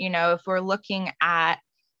important, if we're looking at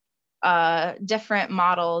different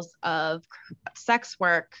models of sex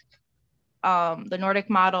work. The Nordic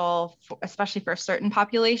model, especially for certain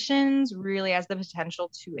populations, really has the potential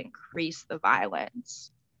to increase the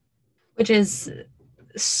violence. Which is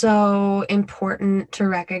so important to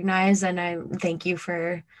recognize. And I thank you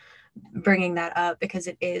for bringing that up because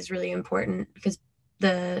it is really important because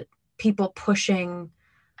the people pushing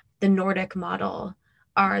the Nordic model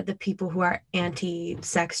are the people who are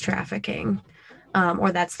anti-sex trafficking,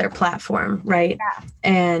 or that's their platform, right? Yeah.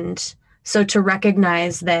 And so to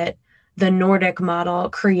recognize that the Nordic model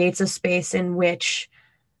creates a space in which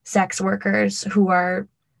sex workers who are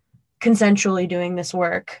consensually doing this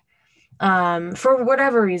work, for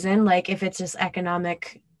whatever reason, like if it's just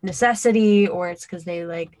economic necessity or it's because they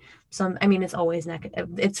like it's always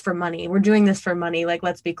it's for money. We're doing this for money. Like,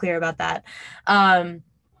 let's be clear about that.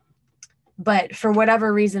 But for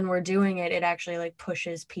whatever reason we're doing it, it actually like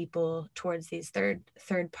pushes people towards these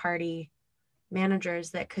third party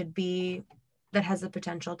managers that has the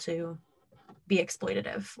potential to be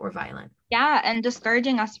exploitative or violent. Yeah, and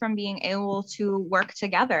discouraging us from being able to work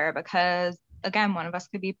together because, again, one of us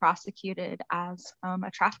could be prosecuted as a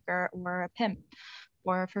trafficker or a pimp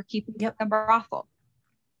or for keeping a brothel.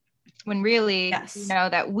 When really, yes,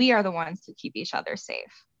 that we are the ones who keep each other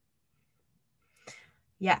safe.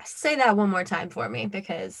 Yes. Say that one more time for me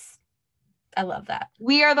because I love that.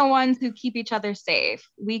 We are the ones who keep each other safe.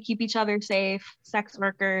 We keep each other safe. Sex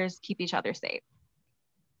workers keep each other safe.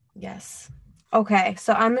 Yes. Okay.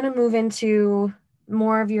 So I'm going to move into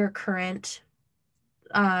more of your current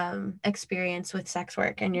experience with sex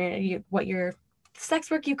work and what your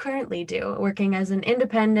sex work you currently do, working as an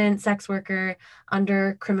independent sex worker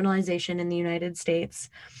under criminalization in the United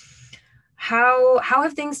States. How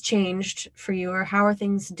have things changed for you, or how are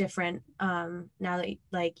things different now that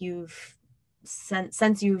like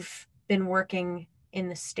since you've been working in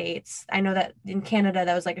the States. I know that in Canada,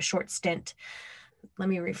 that was like a short stint. Let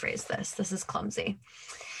me rephrase this. This is clumsy.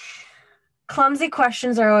 Clumsy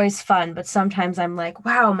questions are always fun, but sometimes I'm like,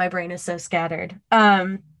 wow, my brain is so scattered.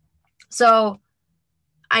 So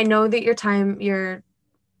I know that your time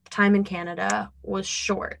in Canada was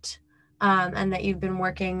short, and that you've been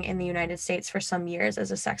working in the United States for some years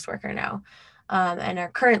as a sex worker now, and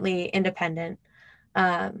are currently independent.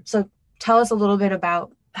 So tell us a little bit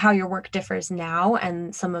about how your work differs now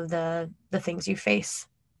and some of the things you face.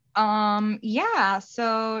 Yeah,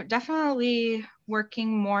 so definitely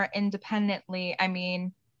working more independently. I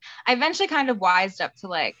mean, I eventually kind of wised up to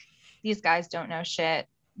like, these guys don't know shit.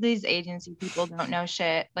 These agency people don't know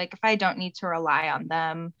shit. Like, if I don't need to rely on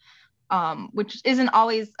them, which isn't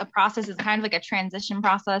always a process, it's kind of like a transition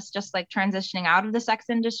process, just like transitioning out of the sex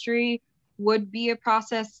industry would be a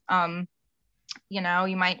process.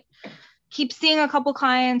 You might keep seeing a couple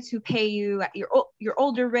clients who pay you at your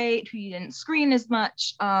older rate, who you didn't screen as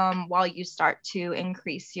much, while you start to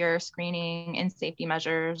increase your screening and safety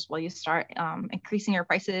measures, while you start increasing your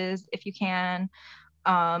prices if you can.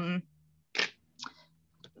 Um,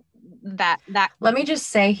 that Let me just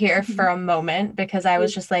say here Mhm. for a moment, because I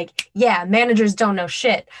was just like, yeah, managers don't know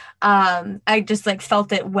shit. I just like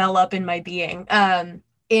felt it well up in my being.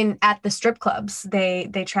 In at the strip clubs, they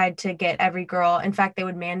tried to get every girl. In fact, they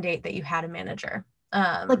would mandate that you had a manager.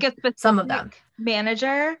 Like a Some of them. specific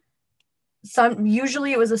manager. Some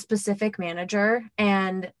usually it was a specific manager,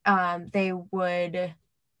 and they would,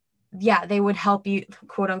 yeah, they would help you,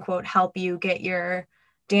 quote unquote, help you get your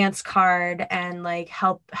dance card, and like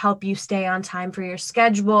help you stay on time for your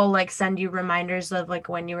schedule, like send you reminders of like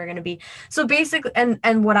when you were going to be. So basically,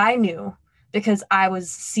 and what I knew, because I was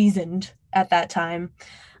seasoned at that time,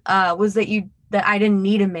 was that I didn't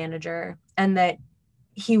need a manager, and that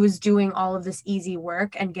he was doing all of this easy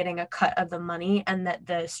work and getting a cut of the money, and that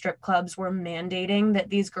the strip clubs were mandating that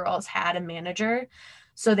these girls had a manager.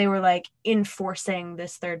 So they were like enforcing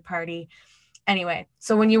this third party. Anyway,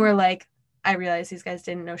 so when you were like, I realized these guys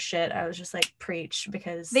didn't know shit, I was just like, preach, They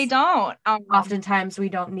because don't. oftentimes we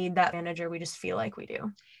don't need that manager. We just feel like we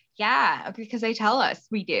do. Yeah, because they tell us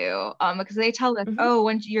we do. Because they tell us, Mm-hmm. oh,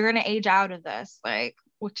 when you're gonna age out of this, like,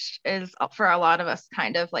 which is for a lot of us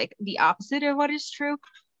kind of like the opposite of what is true.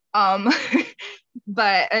 Um,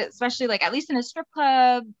 but especially like at least in a strip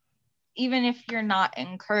club, even if you're not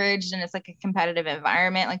encouraged and it's like a competitive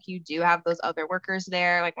environment, like you do have those other workers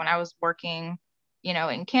there. Like when I was working,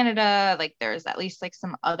 in Canada, like there's at least like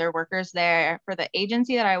some other workers there for the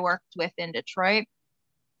agency that I worked with in Detroit.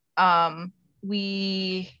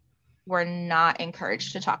 We were not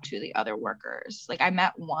encouraged to talk to the other workers. Like I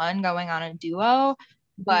met one going on a duo,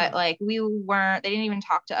 but like they didn't even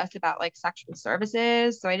talk to us about like sexual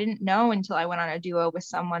services. So I didn't know until I went on a duo with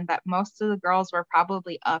someone that most of the girls were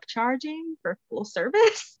probably upcharging for full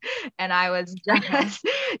service. And I was just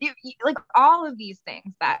like all of these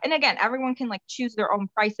things and again, everyone can like choose their own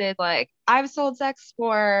prices. Like I've sold sex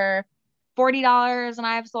for $40 and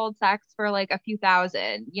I've sold sex for like a few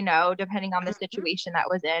thousand, depending on the Mm-hmm. situation that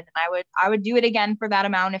was in. And I would do it again for that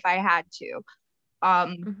amount if I had to.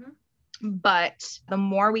 Um, Mm-hmm. but the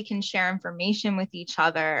more we can share information with each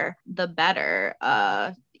other, the better.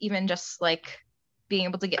 Even just like being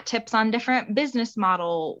able to get tips on different business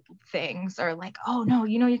model things, or like, oh no,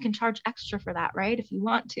 you can charge extra for that, right? If you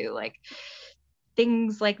want to, like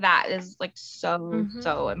things like that is like so, Mm-hmm.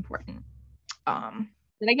 so important.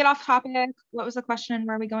 Did I get off topic? What was the question?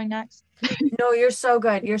 Where are we going next? No, you're so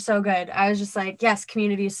good. You're so good. I was just like, yes,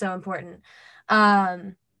 community is so important.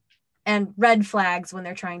 Um, and red flags when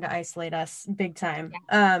they're trying to isolate us, big time.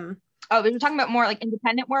 Yeah. Oh, we were talking about more like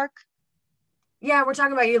independent work. Yeah, we're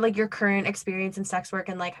talking about your current experience in sex work,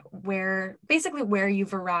 and like where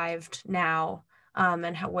you've arrived now,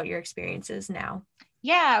 and what your experience is now.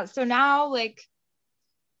 Yeah. So now, like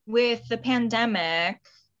with the pandemic,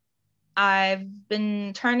 I've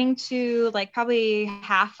been turning to like probably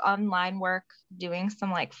half online work, doing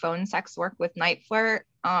some like phone sex work with Night Flirt.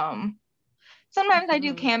 Sometimes I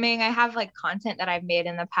do Mm-hmm. camming. I have like content that I've made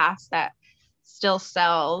in the past that still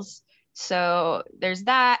sells. So there's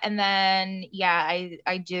that. And then yeah,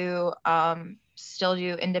 I do still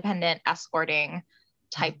do independent escorting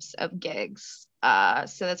types of gigs.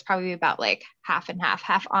 So that's probably about like half and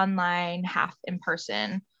half online, half in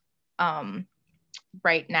person um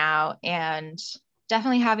right now. And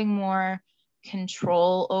definitely having more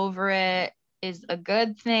control over it is a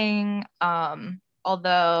good thing.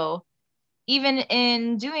 Although even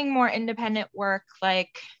in doing more independent work,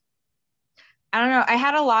 like I don't know, I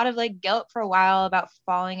had a lot of like guilt for a while about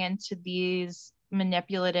falling into these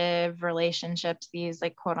manipulative relationships, these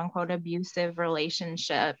like quote unquote abusive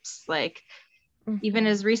relationships, like even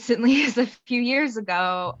Mm-hmm. as recently as a few years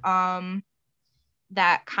ago,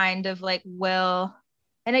 that kind of like will,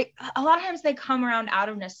 and a lot of times they come around out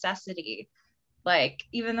of necessity. Like,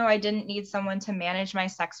 even though I didn't need someone to manage my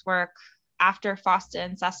sex work after FOSTA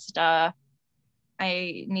and SESTA,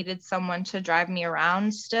 I needed someone to drive me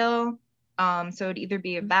around still. So it'd either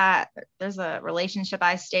be that, there's a relationship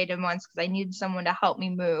I stayed in once because I needed someone to help me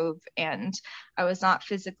move, and I was not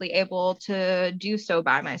physically able to do so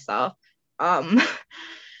by myself. Um,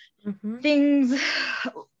 Mm-hmm. things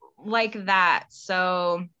like that.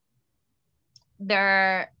 So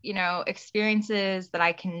there are, experiences that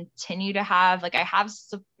I continue to have. Like, I have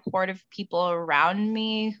supportive people around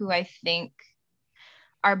me who I think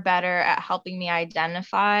are better at helping me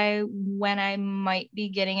identify when I might be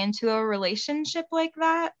getting into a relationship like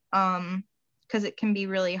that. Because it can be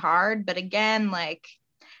really hard. But again, like,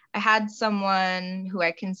 I had someone who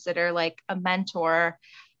I consider like a mentor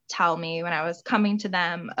tell me when I was coming to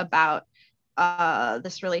them about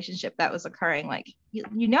this relationship that was occurring, like,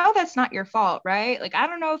 that's not your fault, right? Like, I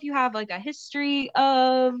don't know if you have like a history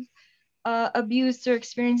of abuse or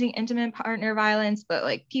experiencing intimate partner violence, but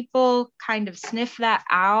like people kind of sniff that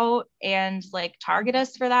out and like target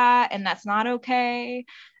us for that, and that's not okay.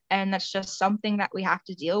 And that's just something that we have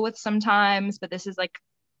to deal with sometimes. But this is like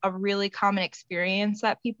a really common experience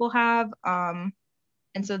that people have. And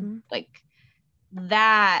so, Mm-hmm. like,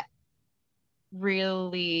 that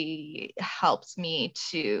really helps me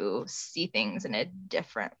to see things in a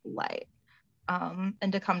different light,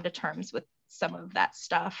 and to come to terms with some of that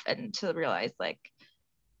stuff and to realize, like,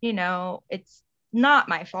 it's not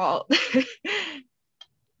my fault.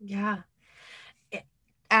 Yeah.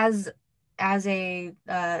 As a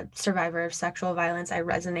survivor of sexual violence, I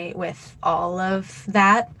resonate with all of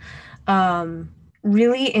that.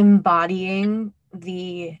 Really embodying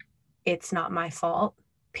the "it's not my fault"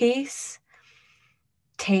 piece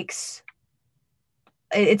takes,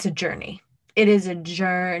 it's a journey. It is a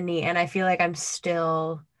journey, and I feel like I'm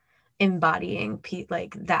still embodying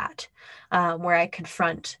like that, where I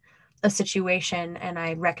confront a situation and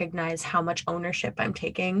I recognize how much ownership I'm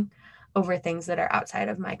taking over things that are outside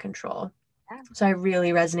of my control. Yeah. So I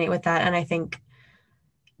really resonate with that, and I think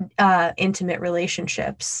intimate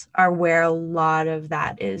relationships are where a lot of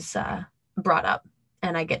that is brought up,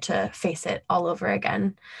 and I get to face it all over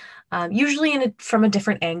again, usually from a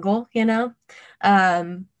different angle,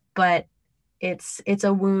 but it's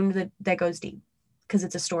a wound that goes deep because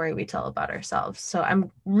it's a story we tell about ourselves. So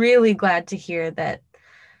I'm really glad to hear that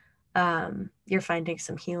you're finding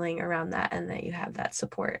some healing around that and that you have that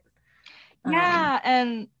support. Um, Yeah,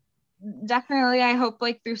 and definitely I hope,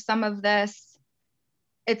 like, through some of this,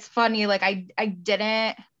 it's funny, like, I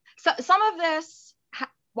didn't, so some of this,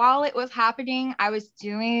 while it was happening, I was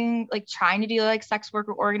doing, like, trying to do like sex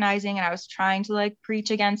worker organizing, and I was trying to like preach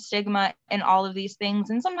against stigma and all of these things.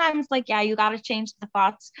 And sometimes, like, yeah, you got to change the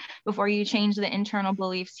thoughts before you change the internal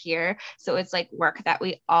beliefs here. So it's like work that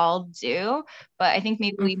we all do. But I think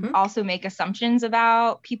maybe we mhm. also make assumptions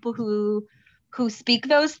about people who speak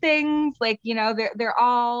those things, like, they've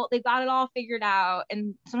got it all figured out.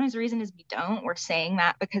 And sometimes the reason is we don't. We're saying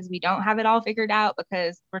that because we don't have it all figured out,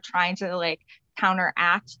 because we're trying to like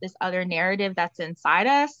counteract this other narrative that's inside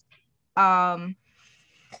us. um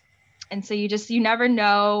and so you never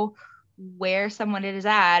know where someone is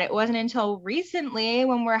at. It wasn't until recently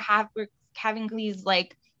when we're having these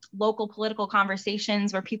like local political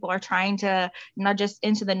conversations where people are trying to nudge us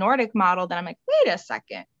into the Nordic model that I'm like, wait a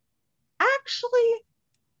second, actually,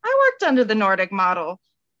 I worked under the Nordic model.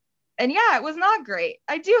 And yeah, it was not great.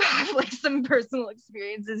 I do have like some personal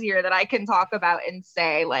experiences here that I can talk about and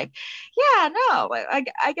say, like, yeah, no,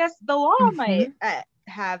 I guess the law might Mhm.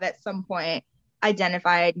 have at some point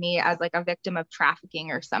identified me as like a victim of trafficking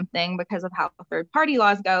or something because of how third party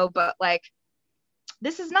laws go. But like,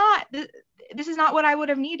 this is not this is not what I would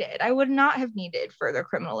have needed. I would not have needed further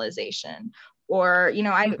criminalization, or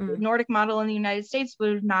Mm-mm. Nordic model in the United States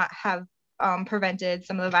would not have prevented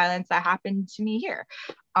some of the violence that happened to me here.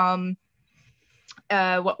 Um,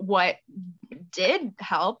 what did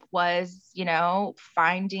help was,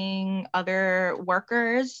 finding other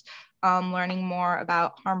workers, learning more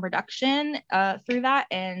about harm reduction through that,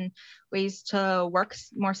 and ways to work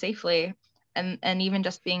more safely, and even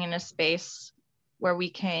just being in a space where we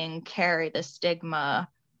can carry the stigma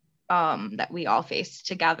that we all face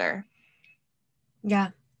together.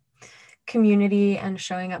 Yeah. Community and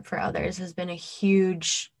showing up for others has been a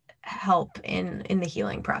huge help in the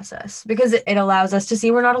healing process because it allows us to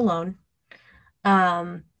see we're not alone.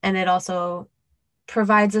 And it also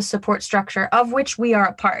provides a support structure of which we are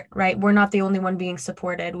a part, right? We're not the only one being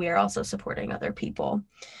supported. We are also supporting other people,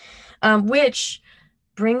 which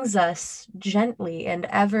brings us gently and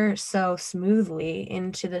ever so smoothly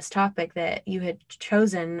into this topic that you had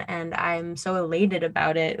chosen, and I'm so elated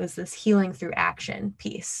about it. It was this healing through action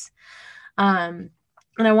piece. And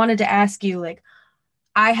I wanted to ask you, like,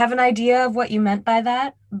 I have an idea of what you meant by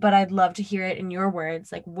that, but I'd love to hear it in your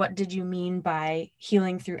words. Like, what did you mean by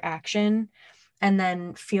healing through action? And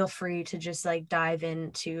then feel free to just like dive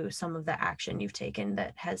into some of the action you've taken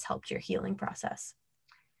that has helped your healing process.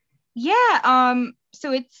 Yeah,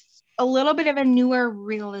 so it's a little bit of a newer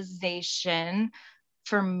realization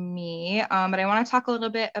for me, but I want to talk a little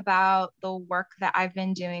bit about the work that I've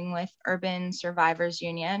been doing with Urban Survivors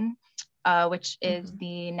Union, which is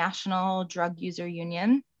the National Drug User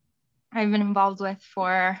Union. I've been involved with for,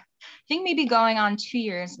 I think, maybe going on 2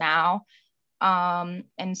 years now.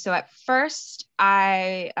 And so at first,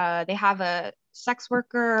 they have a sex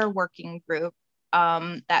worker working group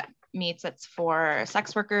that meets. It's for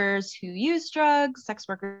sex workers who use drugs, sex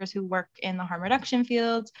workers who work in the harm reduction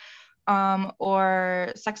field,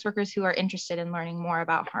 or sex workers who are interested in learning more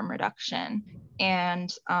about harm reduction.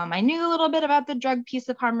 And I knew a little bit about the drug piece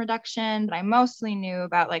of harm reduction, but I mostly knew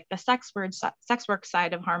about like the sex work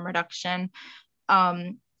side of harm reduction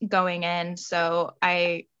going in. So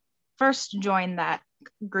I first joined that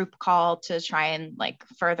group call to try and like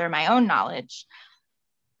further my own knowledge.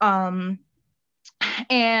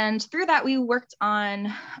 And through that, we worked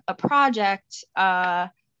on a project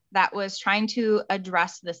that was trying to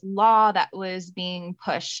address this law that was being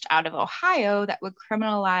pushed out of Ohio that would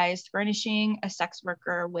criminalize furnishing a sex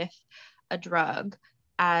worker with a drug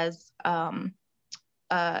as that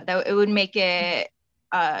it would make it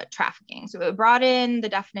trafficking. So it brought in the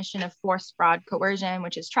definition of force, fraud, coercion,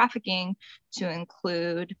 which is trafficking, to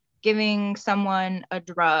include giving someone a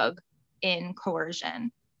drug in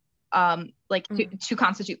coercion, to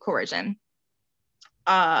constitute coercion.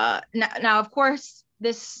 Now, of course,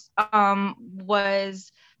 this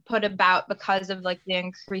was put about because of like the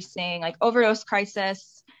increasing like overdose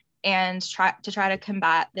crisis and try to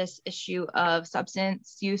combat this issue of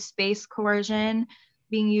substance use-based coercion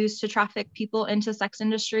being used to traffic people into sex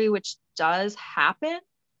industry, which does happen.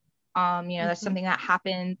 That's something that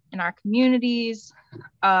happened in our communities.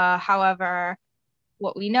 However,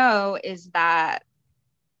 what we know is that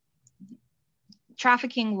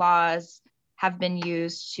trafficking laws have been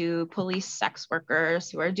used to police sex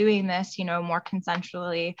workers who are doing this, more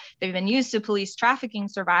consensually. They've been used to police trafficking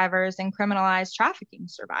survivors and criminalize trafficking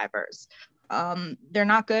survivors. They're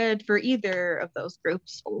not good for either of those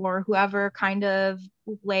groups or whoever kind of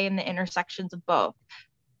lay in the intersections of both.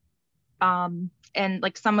 And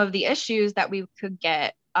like some of the issues that we could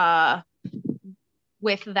get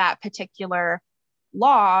with that particular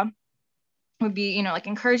law would be, like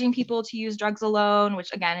encouraging people to use drugs alone,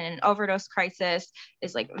 which again, in an overdose crisis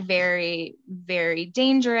is like very, very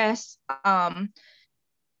dangerous. Like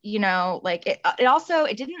it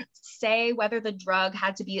didn't say whether the drug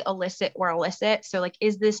had to be illicit or illicit. So like,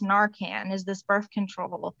 is this Narcan? Is this birth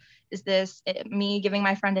control? Is this me giving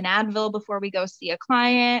my friend an Advil before we go see a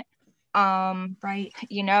client? Right.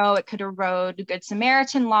 It could erode Good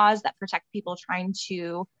Samaritan laws that protect people trying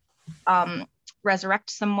to resurrect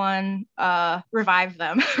someone, revive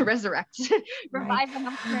them, revive them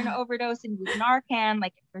after an overdose and use Narcan.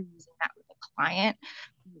 Like if they're using that with a client,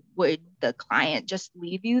 would the client just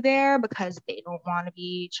leave you there because they don't want to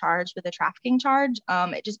be charged with a trafficking charge?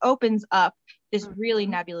 It just opens up this really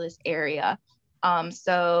nebulous area.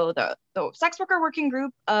 So the sex worker working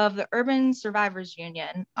group of the Urban Survivors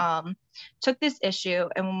Union took this issue,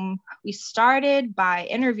 and we started by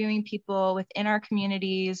interviewing people within our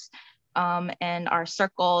communities and our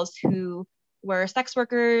circles who were sex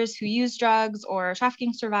workers who used drugs or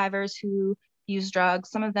trafficking survivors who used drugs.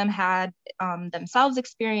 Some of them had themselves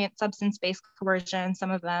experienced substance-based coercion.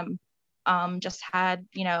 Some of them just had,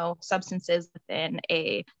 substances within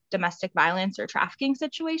a domestic violence or trafficking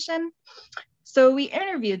situation. So we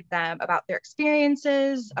interviewed them about their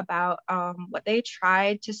experiences, about what they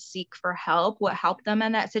tried to seek for help, what helped them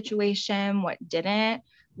in that situation, what didn't,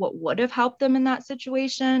 what would have helped them in that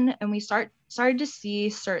situation. And we started to see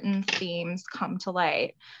certain themes come to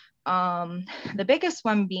light. The biggest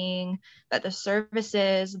one being that the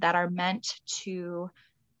services that are meant to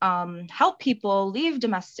help people leave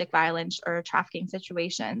domestic violence or trafficking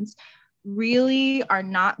situations really are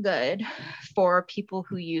not good for people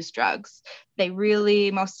who use drugs. They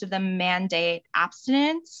really, most of them mandate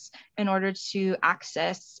abstinence in order to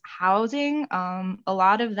access housing. A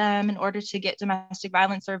lot of them, in order to get domestic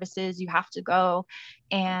violence services, you have to go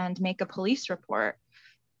and make a police report.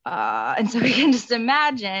 And so we can just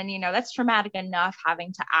imagine, that's traumatic enough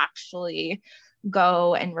having to actually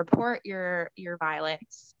go and report your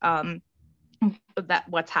violence. That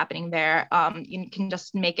what's happening there. You can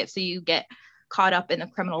just make it so you get caught up in the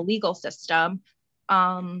criminal legal system.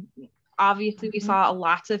 Obviously, we saw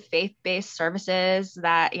lots of faith-based services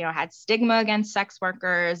that had stigma against sex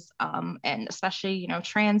workers, and especially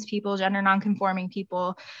trans people, gender non-conforming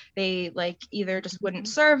people. They either just wouldn't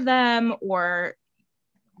serve them, or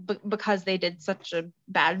because they did such a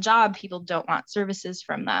bad job, people don't want services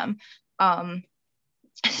from them.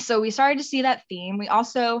 So we started to see that theme. We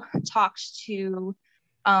also talked to,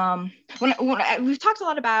 we've talked a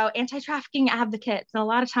lot about anti-trafficking advocates, and a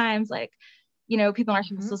lot of times, people in our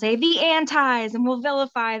schools will say the antis, and we'll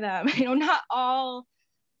vilify them. Not all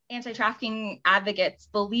anti-trafficking advocates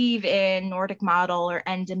believe in Nordic model or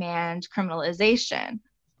end demand criminalization.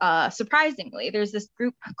 Surprisingly, there's this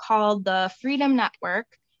group called the Freedom Network,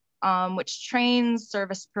 which trains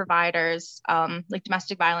service providers, like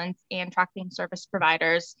domestic violence and trafficking service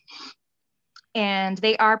providers. And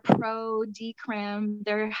they are pro decrim.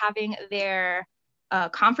 They're having their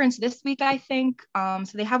conference this week, I think.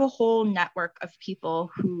 So they have a whole network of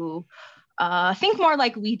people who think more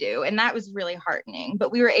like we do. And that was really heartening.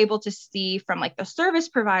 But we were able to see from the service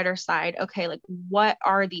provider side, okay, what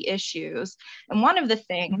are the issues? And one of the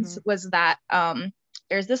things was that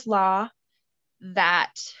there's this law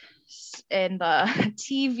that in the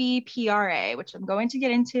TVPRA, which I'm going to get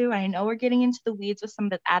into. I know we're getting into the weeds with some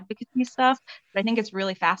of the advocacy stuff, but I think it's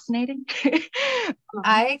really fascinating.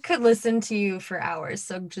 I could listen to you for hours,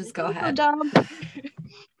 so just go ahead.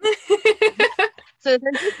 So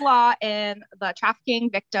there's this law in the Trafficking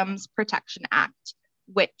Victims Protection Act,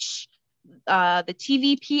 which the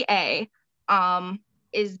TVPA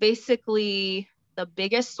is basically the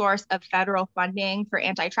biggest source of federal funding for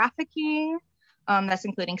anti-trafficking. That's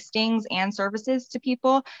including stings and services to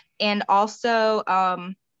people, and also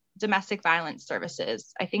domestic violence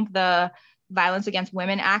services. I think the Violence Against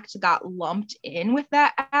Women Act got lumped in with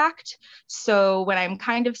that act. So when I'm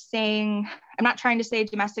kind of saying, I'm not trying to say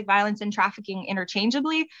domestic violence and trafficking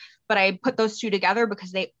interchangeably, but I put those two together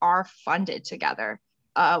because they are funded together,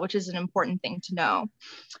 which is an important thing to know.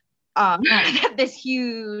 This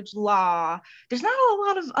huge law, there's not a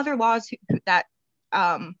lot of other laws that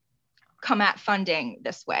come at funding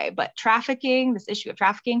this way, but trafficking, this issue of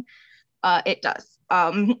trafficking, it does.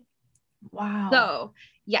 Wow. So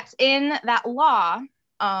yes, in that law,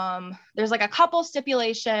 there's a couple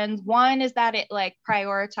stipulations. One is that it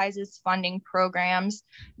prioritizes funding programs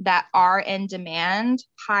that are in demand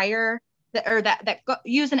higher, that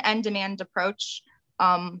use an end demand approach,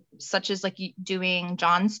 such as doing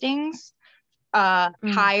John stings,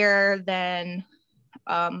 higher than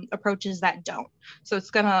approaches that don't. So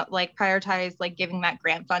it's gonna prioritize giving that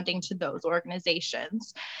grant funding to those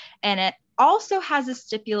organizations. And it also has a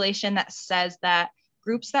stipulation that says that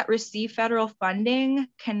groups that receive federal funding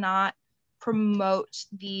cannot promote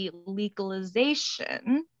the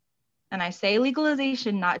legalization, and I say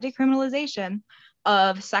legalization, not decriminalization,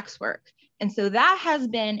 of sex work. And so that has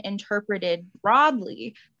been interpreted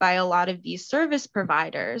broadly by a lot of these service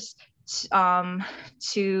providers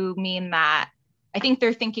to mean that, I think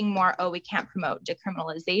they're thinking more, we can't promote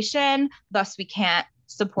decriminalization, thus we can't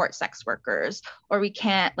support sex workers, or we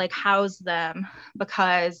can't house them,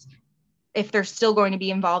 because if they're still going to be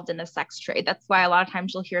involved in the sex trade. That's why a lot of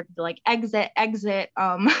times you'll hear people exit,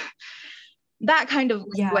 that kind of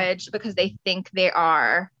language, because they think they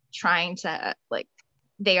are trying to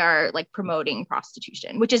they are promoting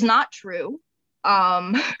prostitution, which is not true.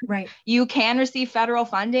 Right. You can receive federal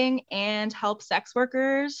funding and help sex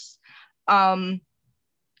workers. And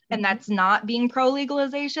that's not being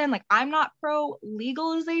pro-legalization. I'm not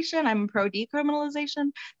pro-legalization, I'm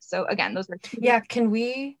pro-decriminalization. So again, those are two. Yeah,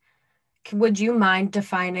 would you mind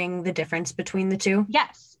defining the difference between the two?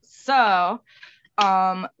 Yes. So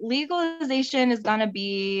legalization is gonna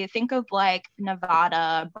be, think of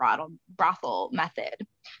Nevada brothel method.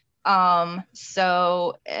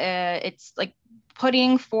 So it's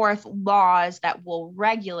putting forth laws that will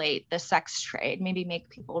regulate the sex trade, maybe make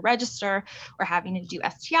people register, or having to do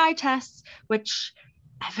STI tests, which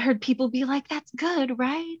I've heard people be that's good,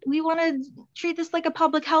 right? We want to treat this like a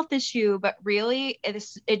public health issue, but really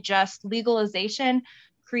legalization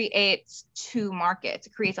creates two markets.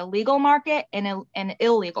 It creates a legal market and an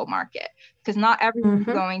illegal market, because not everyone's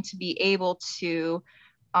going to be able to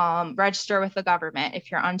register with the government if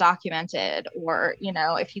you're undocumented, or, you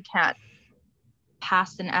know, if you can't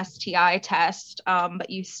pass an STI test, but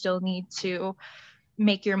you still need to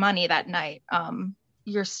make your money that night.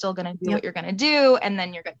 You're still going to do what you're going to do, and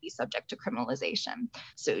then you're going to be subject to criminalization.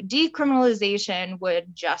 So decriminalization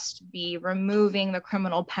would just be removing the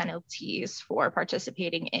criminal penalties for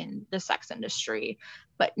participating in the sex industry,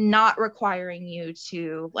 but not requiring you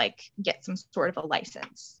to like get some sort of a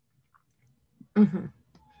license.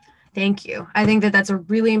 Thank you. I think that that's a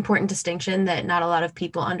really important distinction that not a lot of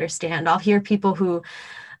people understand. I'll hear people who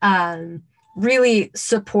really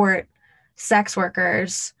support sex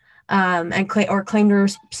workers and claim to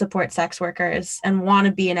support sex workers and want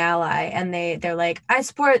to be an ally, and they're like, I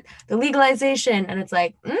support the legalization, and it's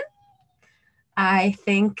like, I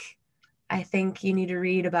think you need to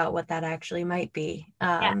read about what that actually might be.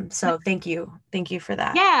 So thank you for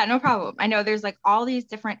that. Yeah, no problem. I know there's like all these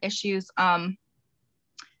different issues,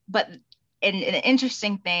 but an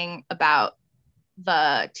interesting thing about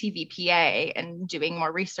the TVPA and doing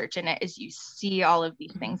more research in it is you see all of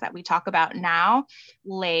these things that we talk about now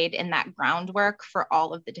laid in that groundwork for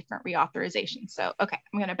all of the different reauthorizations. So, okay,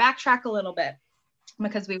 I'm going to backtrack a little bit,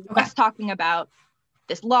 because we were just talking about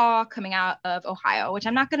this law coming out of Ohio, which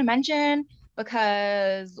I'm not going to mention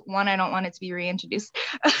because, one, I don't want it to be reintroduced,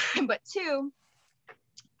 but two,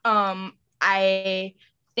 I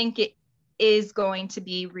think it is going to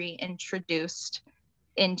be reintroduced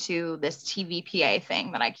into this TVPA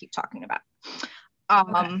thing that I keep talking about.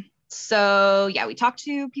 So yeah, we talked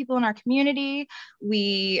to people in our community.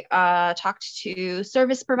 We talked to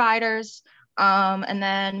service providers. And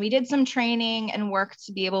then we did some training and work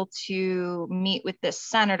to be able to meet with this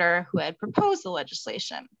senator who had proposed the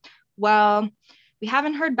legislation. Well, we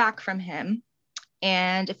haven't heard back from him.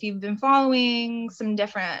 And if you've been following some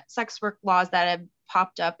different sex work laws that have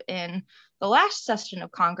popped up in the last session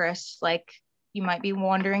of Congress, like, you might be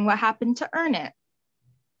wondering what happened to earn it.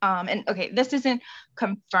 And okay, this isn't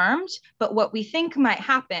confirmed, but what we think might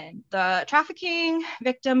happen, the Trafficking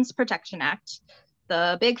Victims Protection Act,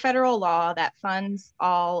 the big federal law that funds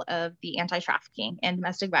all of the anti-trafficking and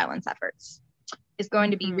domestic violence efforts, is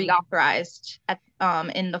going to be reauthorized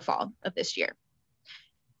in the fall of this year.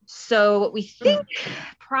 So what we think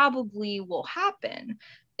probably will happen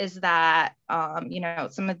is that,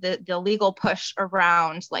 some of the legal push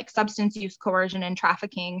around like substance use, coercion, and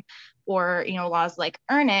trafficking, or, laws like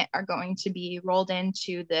Earn It, are going to be rolled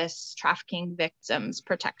into this Trafficking Victims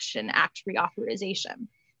Protection Act reauthorization,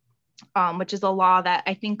 which is a law that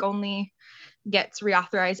I think only gets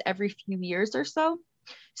reauthorized every few years or so.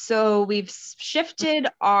 So we've shifted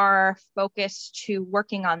our focus to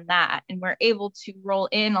working on that, and we're able to roll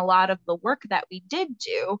in a lot of the work that we did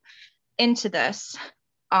do into this,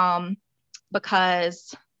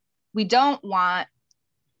 because we don't want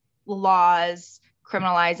laws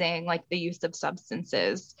criminalizing like the use of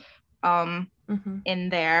substances in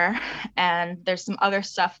there. And there's some other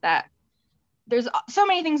stuff that, there's so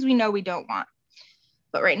many things we know we don't want.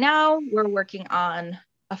 But right now we're working on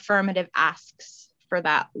affirmative asks for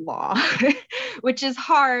that law, which is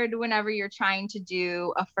hard whenever you're trying to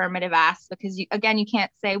do affirmative asks, because you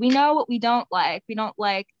can't say, we know what we don't like. We don't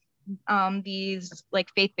like these like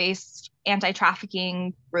faith-based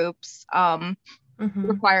anti-trafficking groups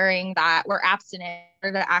requiring that we're abstinent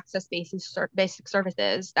or to access basic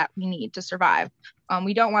services that we need to survive.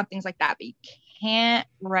 We don't want things like that, but you can't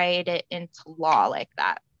write it into law like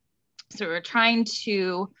that. So we're trying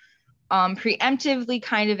to preemptively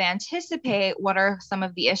kind of anticipate what are some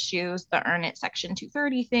of the issues, the Earn It Section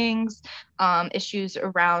 230 things, issues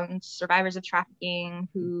around survivors of trafficking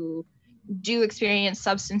who do experience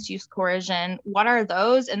substance use coercion. What are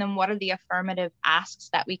those? And then what are the affirmative asks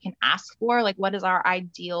that we can ask for? Like, what is our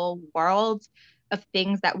ideal world of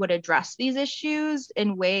things that would address these issues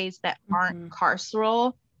in ways that aren't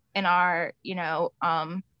carceral and are,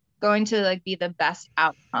 going to like be the best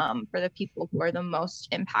outcome for the people who are the most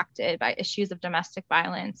impacted by issues of domestic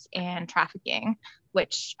violence and trafficking,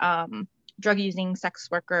 which drug using sex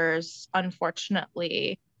workers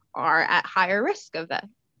unfortunately are at higher risk of it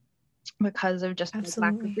because of just the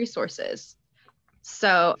lack of resources.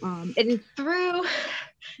 So it is through,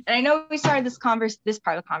 and I know we started this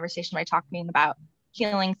part of the conversation by talking about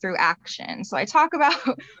healing through action. So I talk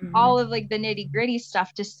about all of like the nitty gritty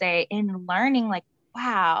stuff to say, in learning, like,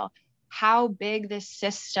 wow, how big this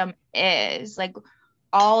system is, like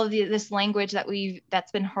all of this language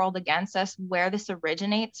that's been hurled against us, where this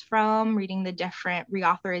originates from, reading the different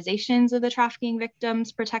reauthorizations of the Trafficking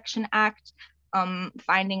Victims Protection Act,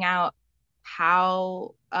 finding out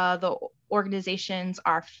how the organizations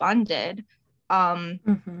are funded,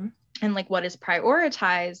 Mm-hmm. and like what is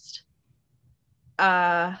prioritized,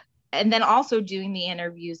 uh, and then also doing the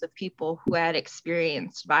interviews of people who had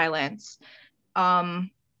experienced violence, um,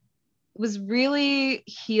 was really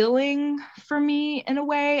healing for me in a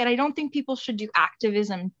way. And I don't think people should do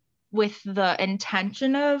activism with the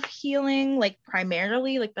intention of healing, like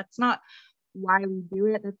primarily, like that's not why we do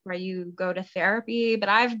it. That's why you go to therapy. But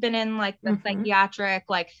I've been in like the Mm-hmm. psychiatric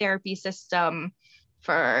like therapy system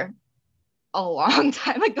for a long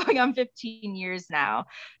time, like going on 15 years now.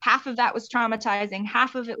 Half of that was traumatizing,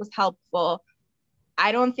 half of it was helpful.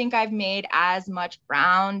 I don't think I've made as much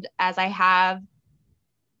ground as I have.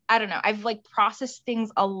 I don't know. I've like processed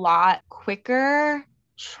things a lot quicker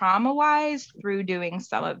trauma wise through doing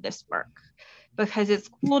some of this work, because it's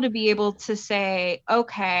cool to be able to say,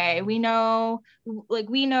 okay, we know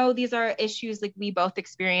these are issues like we both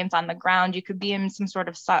experience on the ground. You could be in some sort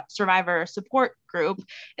of survivor support group,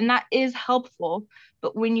 and that is helpful.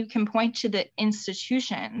 But when you can point to the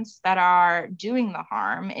institutions that are doing the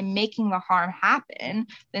harm and making the harm happen,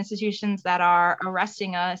 the institutions that are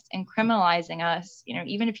arresting us and criminalizing us, you know,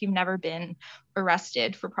 even if you've never been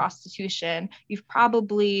arrested for prostitution, you've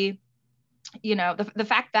probably, you know, the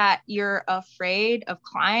fact that you're afraid of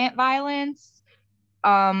client violence,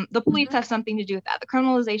 the police Mm-hmm. have something to do with that. The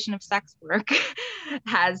criminalization of sex work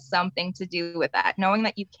has something to do with that. Knowing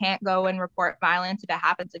that you can't go and report violence if it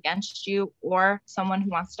happens against you, or someone who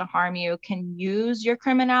wants to harm you can use your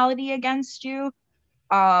criminality against you,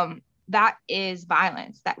 that is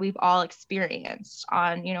violence that we've all experienced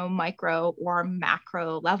on, you know, micro or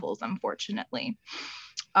macro levels, unfortunately.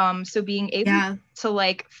 So being able Yeah. to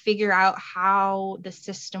like figure out how the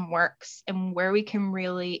system works and where we can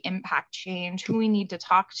really impact change, who we need to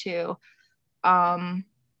talk to,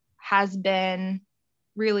 has been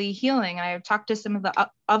really healing. And I've talked to some of the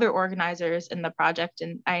other organizers in the project,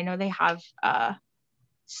 and I know they have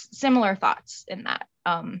similar thoughts in that.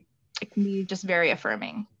 It can be just very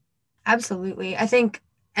affirming. Absolutely. I think,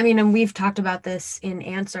 I mean, and we've talked about this in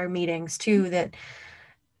answer meetings too,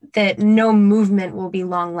 that no movement will be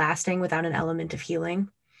long lasting without an element of healing.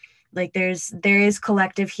 Like there is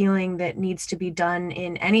collective healing that needs to be done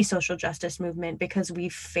in any social justice movement, because we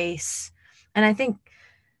face, and I think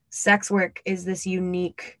sex work is this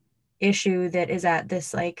unique issue that is at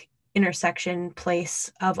this like intersection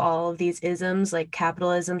place of all of these isms, like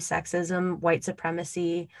capitalism, sexism, white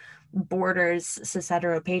supremacy, borders, cis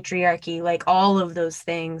heteropatriarchy, like all of those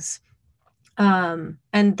things. And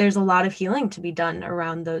there's a lot of healing to be done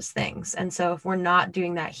around those things. And so if we're not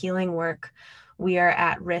doing that healing work, we are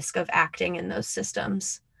at risk of acting in those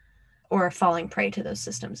systems or falling prey to those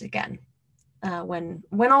systems again. When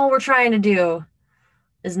all we're trying to do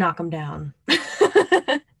is knock them down. Yeah.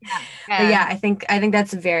 But yeah, And I think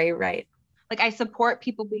that's very right. like I support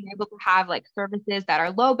people being able to have like services that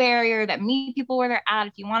are low barrier, that meet people where they're at.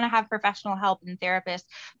 If you want to have professional help and therapists,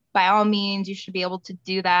 by all means, you should be able to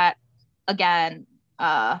do that. Again,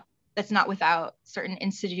 that's not without certain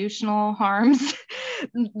institutional harms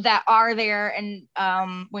that are there. And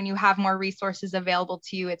when you have more resources available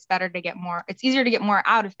to you, it's better to get more, it's easier to get more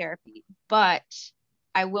out of therapy. But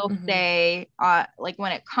I will Mm-hmm. say, like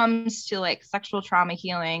when it comes to like sexual trauma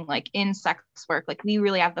healing, like in sex work, like we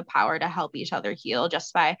really have the power to help each other heal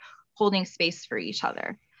just by holding space for each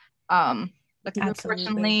other. Because Absolutely.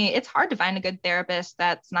 unfortunately, it's hard to find a good therapist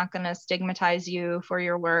that's not going to stigmatize you for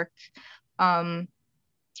your work. Um,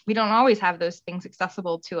 we don't always have those things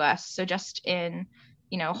accessible to us. So just in,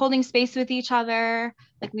 you know, holding space with each other,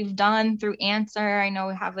 like we've done through Answer. I know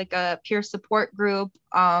we have like a peer support group,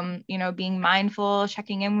 you know, being mindful,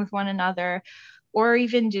 checking in with one another, or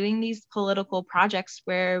even doing these political projects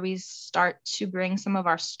where we start to bring some of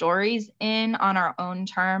our stories in on our own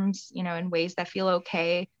terms, you know, in ways that feel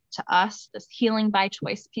okay to us, this healing by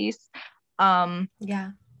choice piece.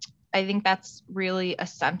 Yeah, I think that's really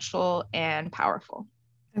essential and powerful.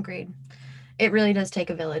 agreed. It really does take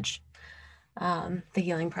a village, the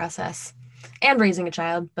healing process, and raising a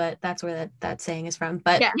child, but that's where that saying is from.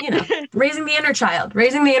 But Yeah. raising the inner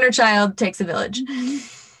child takes a village.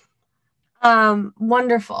 Mhm.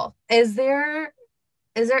 Wonderful. Is there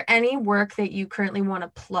any work that you currently want to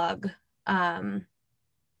plug, um,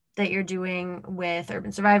 that you're doing with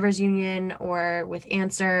Urban Survivors Union or with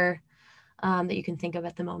Answer, that you can think of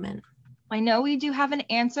at the moment? I know we do have an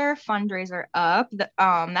Answer fundraiser up.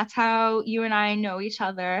 That's how you and I know each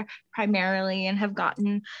other primarily and have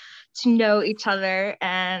gotten to know each other.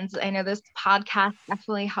 And I know this podcast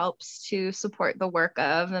definitely helps to support the work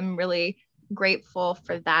of. I'm really grateful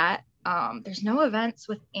for that. There's no events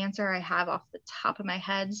with answer I have off the top of my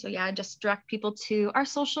head. So yeah, just direct people to our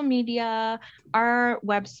social media, our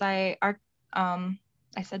website, our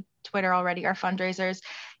I said Twitter already, our fundraisers.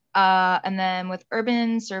 And then with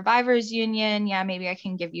Urban Survivors Union, yeah, maybe I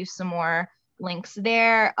can give you some more links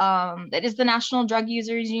there. It is the National Drug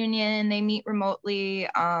Users Union. They meet remotely.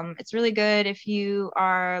 It's really good if you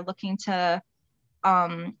are looking to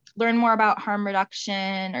learn more about harm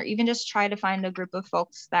reduction, or even just try to find a group of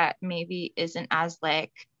folks that maybe isn't as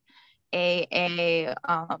like a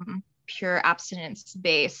pure abstinence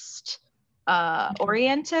based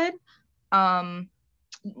oriented. Um,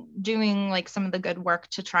 Doing like some of the good work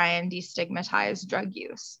to try and destigmatize drug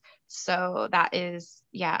use. So that is,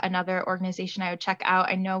 yeah, another organization I would check out.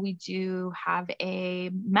 I know we do have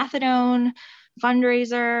a methadone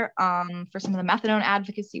fundraiser for some of the methadone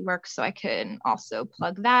advocacy work, so I can also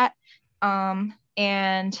plug that.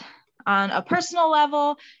 And on a personal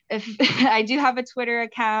level, if I do have a Twitter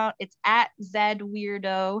account, it's at Zed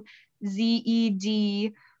Weirdo,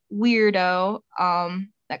 Zed Weirdo.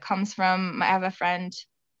 That comes from I have a friend.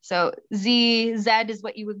 So Zed is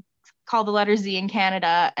what you would call the letter Z in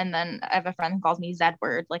Canada, and then I have a friend who calls me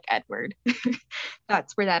Zedward, like Edward.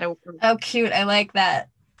 That's where that. Oh, cute! I like that.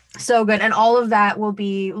 So good. And all of that will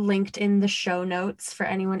be linked in the show notes for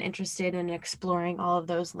anyone interested in exploring all of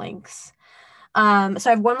those links. So I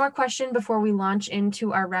have one more question before we launch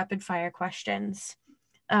into our rapid fire questions.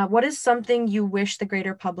 What is something you wish the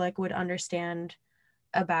greater public would understand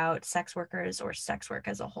about sex workers or sex work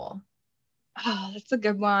as a whole? Oh, that's a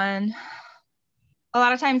good one. A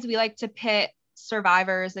lot of times we like to pit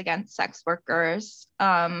survivors against sex workers.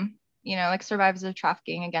 Like survivors of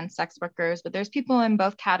trafficking against sex workers, but there's people in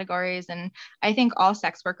both categories. And I think all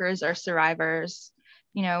sex workers are survivors.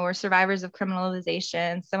 We're survivors of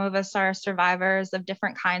criminalization. Some of us are survivors of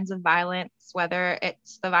different kinds of violence, whether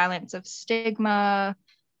it's the violence of stigma,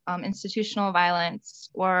 institutional violence,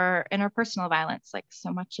 or interpersonal violence, like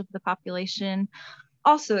so much of the population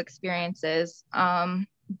also experiences.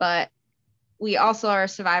 But we also are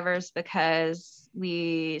survivors because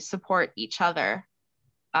we support each other.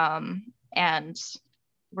 And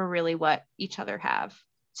we're really what each other have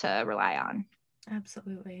to rely on.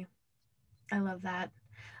 Absolutely. I love that.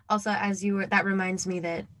 Also, that reminds me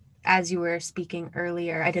that as you were speaking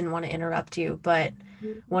earlier, I didn't want to interrupt you, but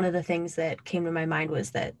one of the things that came to my mind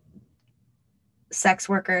was that sex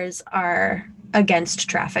workers are against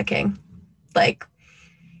trafficking. Like,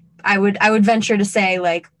 I would venture to say,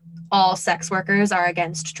 like, all sex workers are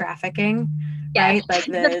against trafficking, Yes. right? Like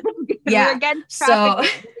We're against trafficking.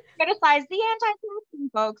 So criticize the anti-trafficking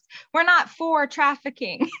folks. We're not for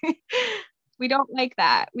trafficking. We don't like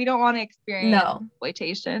that. We don't want to experience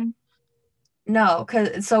exploitation. No,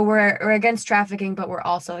 so we're against trafficking, but we're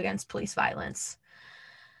also against police violence.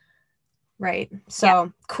 Right. So yeah.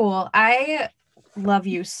 Cool. I love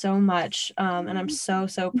you so much. And I'm so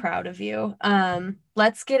proud of you.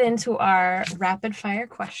 Let's get into our rapid fire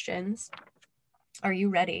questions. Are you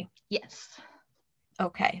ready? Yes.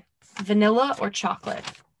 Okay. Vanilla or chocolate?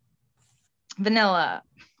 Vanilla.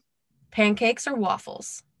 Pancakes or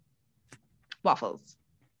waffles? Waffles.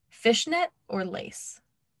 Fishnet or lace?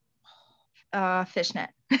 Fishnet.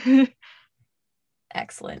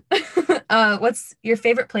 Excellent. What's your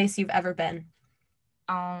favorite place you've ever been?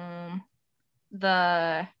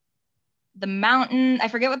 The mountain, I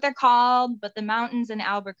forget what they're called, but the mountains in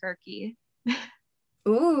Albuquerque.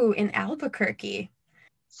 Ooh, in Albuquerque.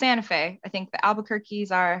 Santa Fe. I think the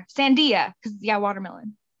Albuquerques are Sandia, because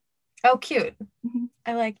watermelon. Oh, cute. Mm-hmm.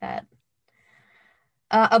 I like that.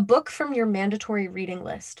 A book from your mandatory reading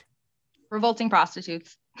list. Revolting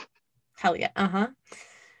Prostitutes. Hell yeah. Uh-huh.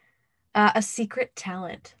 A secret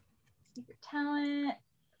talent. Secret talent.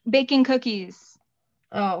 Baking cookies.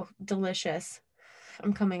 Oh, delicious.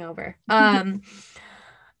 I'm coming over.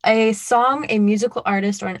 A song, a musical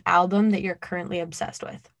artist, or an album that you're currently obsessed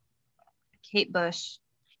with. Kate Bush.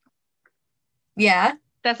 Yeah.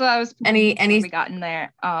 That's what I was any we got in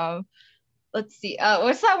there. Let's see.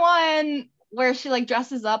 What's that one where she like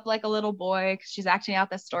dresses up like a little boy because she's acting out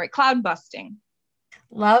this story? Cloud Busting.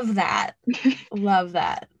 Love that. Love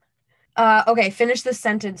that. Okay, finish this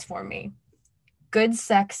sentence for me. Good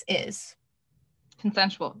sex is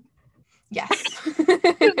consensual. Yes.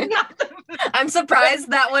 I'm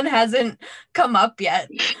surprised that one hasn't come up yet.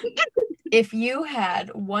 If you had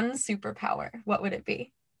one superpower, what would it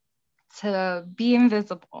be? To be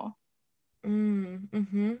invisible.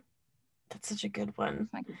 Mm-hmm. That's such a good one.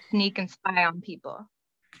 I can sneak and spy on people.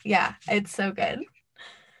 Yeah, it's so good.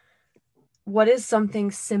 What is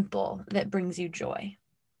something simple that brings you joy?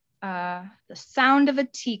 The sound of a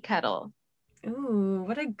tea kettle. Ooh,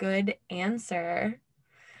 what a good answer.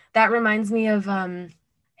 That reminds me of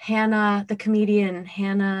Hannah, the comedian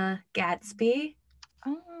Hannah Gatsby.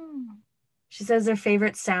 Oh. She says her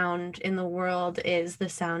favorite sound in the world is the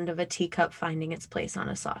sound of a teacup finding its place on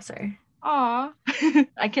a saucer. Aw.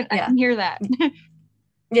 I can hear that.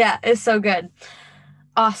 Yeah, it's so good.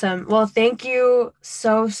 Awesome. Well, thank you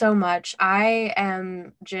so, so much. I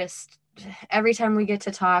am just, every time we get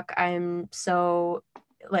to talk, I'm so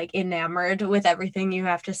like enamored with everything you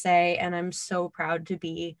have to say. And I'm so proud to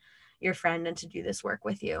be your friend and to do this work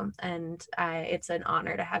with you. And it's an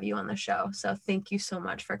honor to have you on the show. So thank you so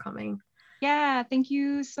much for coming. Yeah, thank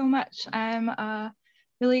you so much. I'm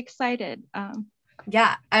really excited.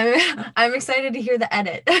 Yeah, I'm excited to hear the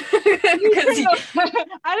edit because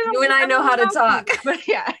I you and I know how to talk. But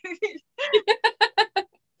yeah.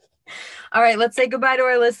 All right, let's say goodbye to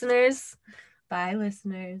our listeners. Bye,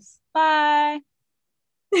 listeners. Bye.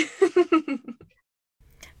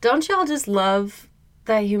 Don't y'all just love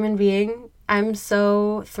that human being? I'm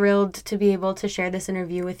so thrilled to be able to share this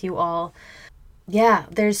interview with you all. Yeah,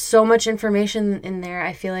 there's so much information in there.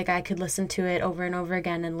 I feel like I could listen to it over and over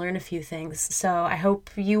again and learn a few things. So I hope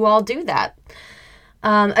you all do that.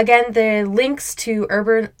 Again, the links to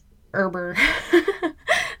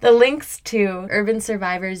the links to Urban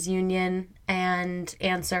Survivors Union and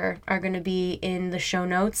Answer are going to be in the show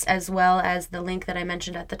notes, as well as the link that I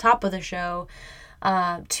mentioned at the top of the show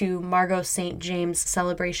to Margot St. James'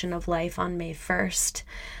 celebration of life on May 1st.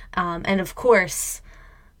 And of course,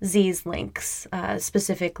 Zee's links,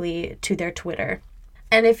 specifically to their Twitter.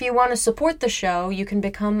 And if you want to support the show, you can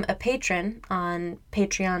become a patron on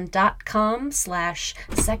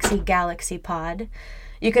patreon.com/sexygalaxypod.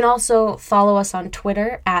 You can also follow us on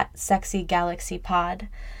Twitter at sexygalaxypod.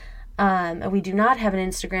 We do not have an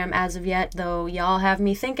Instagram as of yet, though y'all have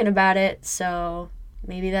me thinking about it, so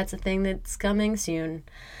maybe that's a thing that's coming soon.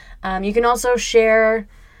 You can also share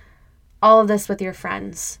all of this with your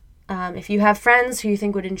friends. If you have friends who you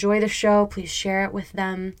think would enjoy the show, please share it with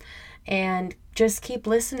them and just keep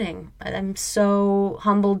listening. I'm so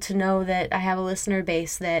humbled to know that I have a listener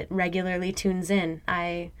base that regularly tunes in.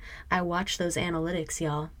 I watch those analytics,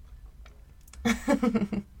 y'all.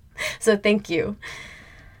 So thank you.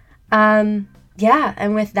 Yeah,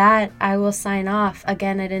 and with that, I will sign off.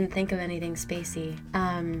 Again, I didn't think of anything spacey.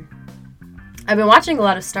 I've been watching a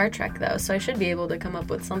lot of Star Trek, though, so I should be able to come up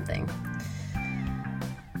with something.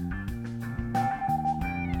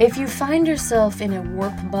 If you find yourself in a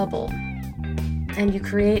warp bubble and you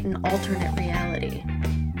create an alternate reality,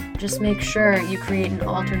 just make sure you create an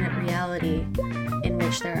alternate reality in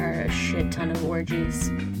which there are a shit ton of orgies.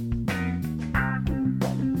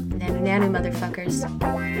 Nanu nanu, motherfuckers.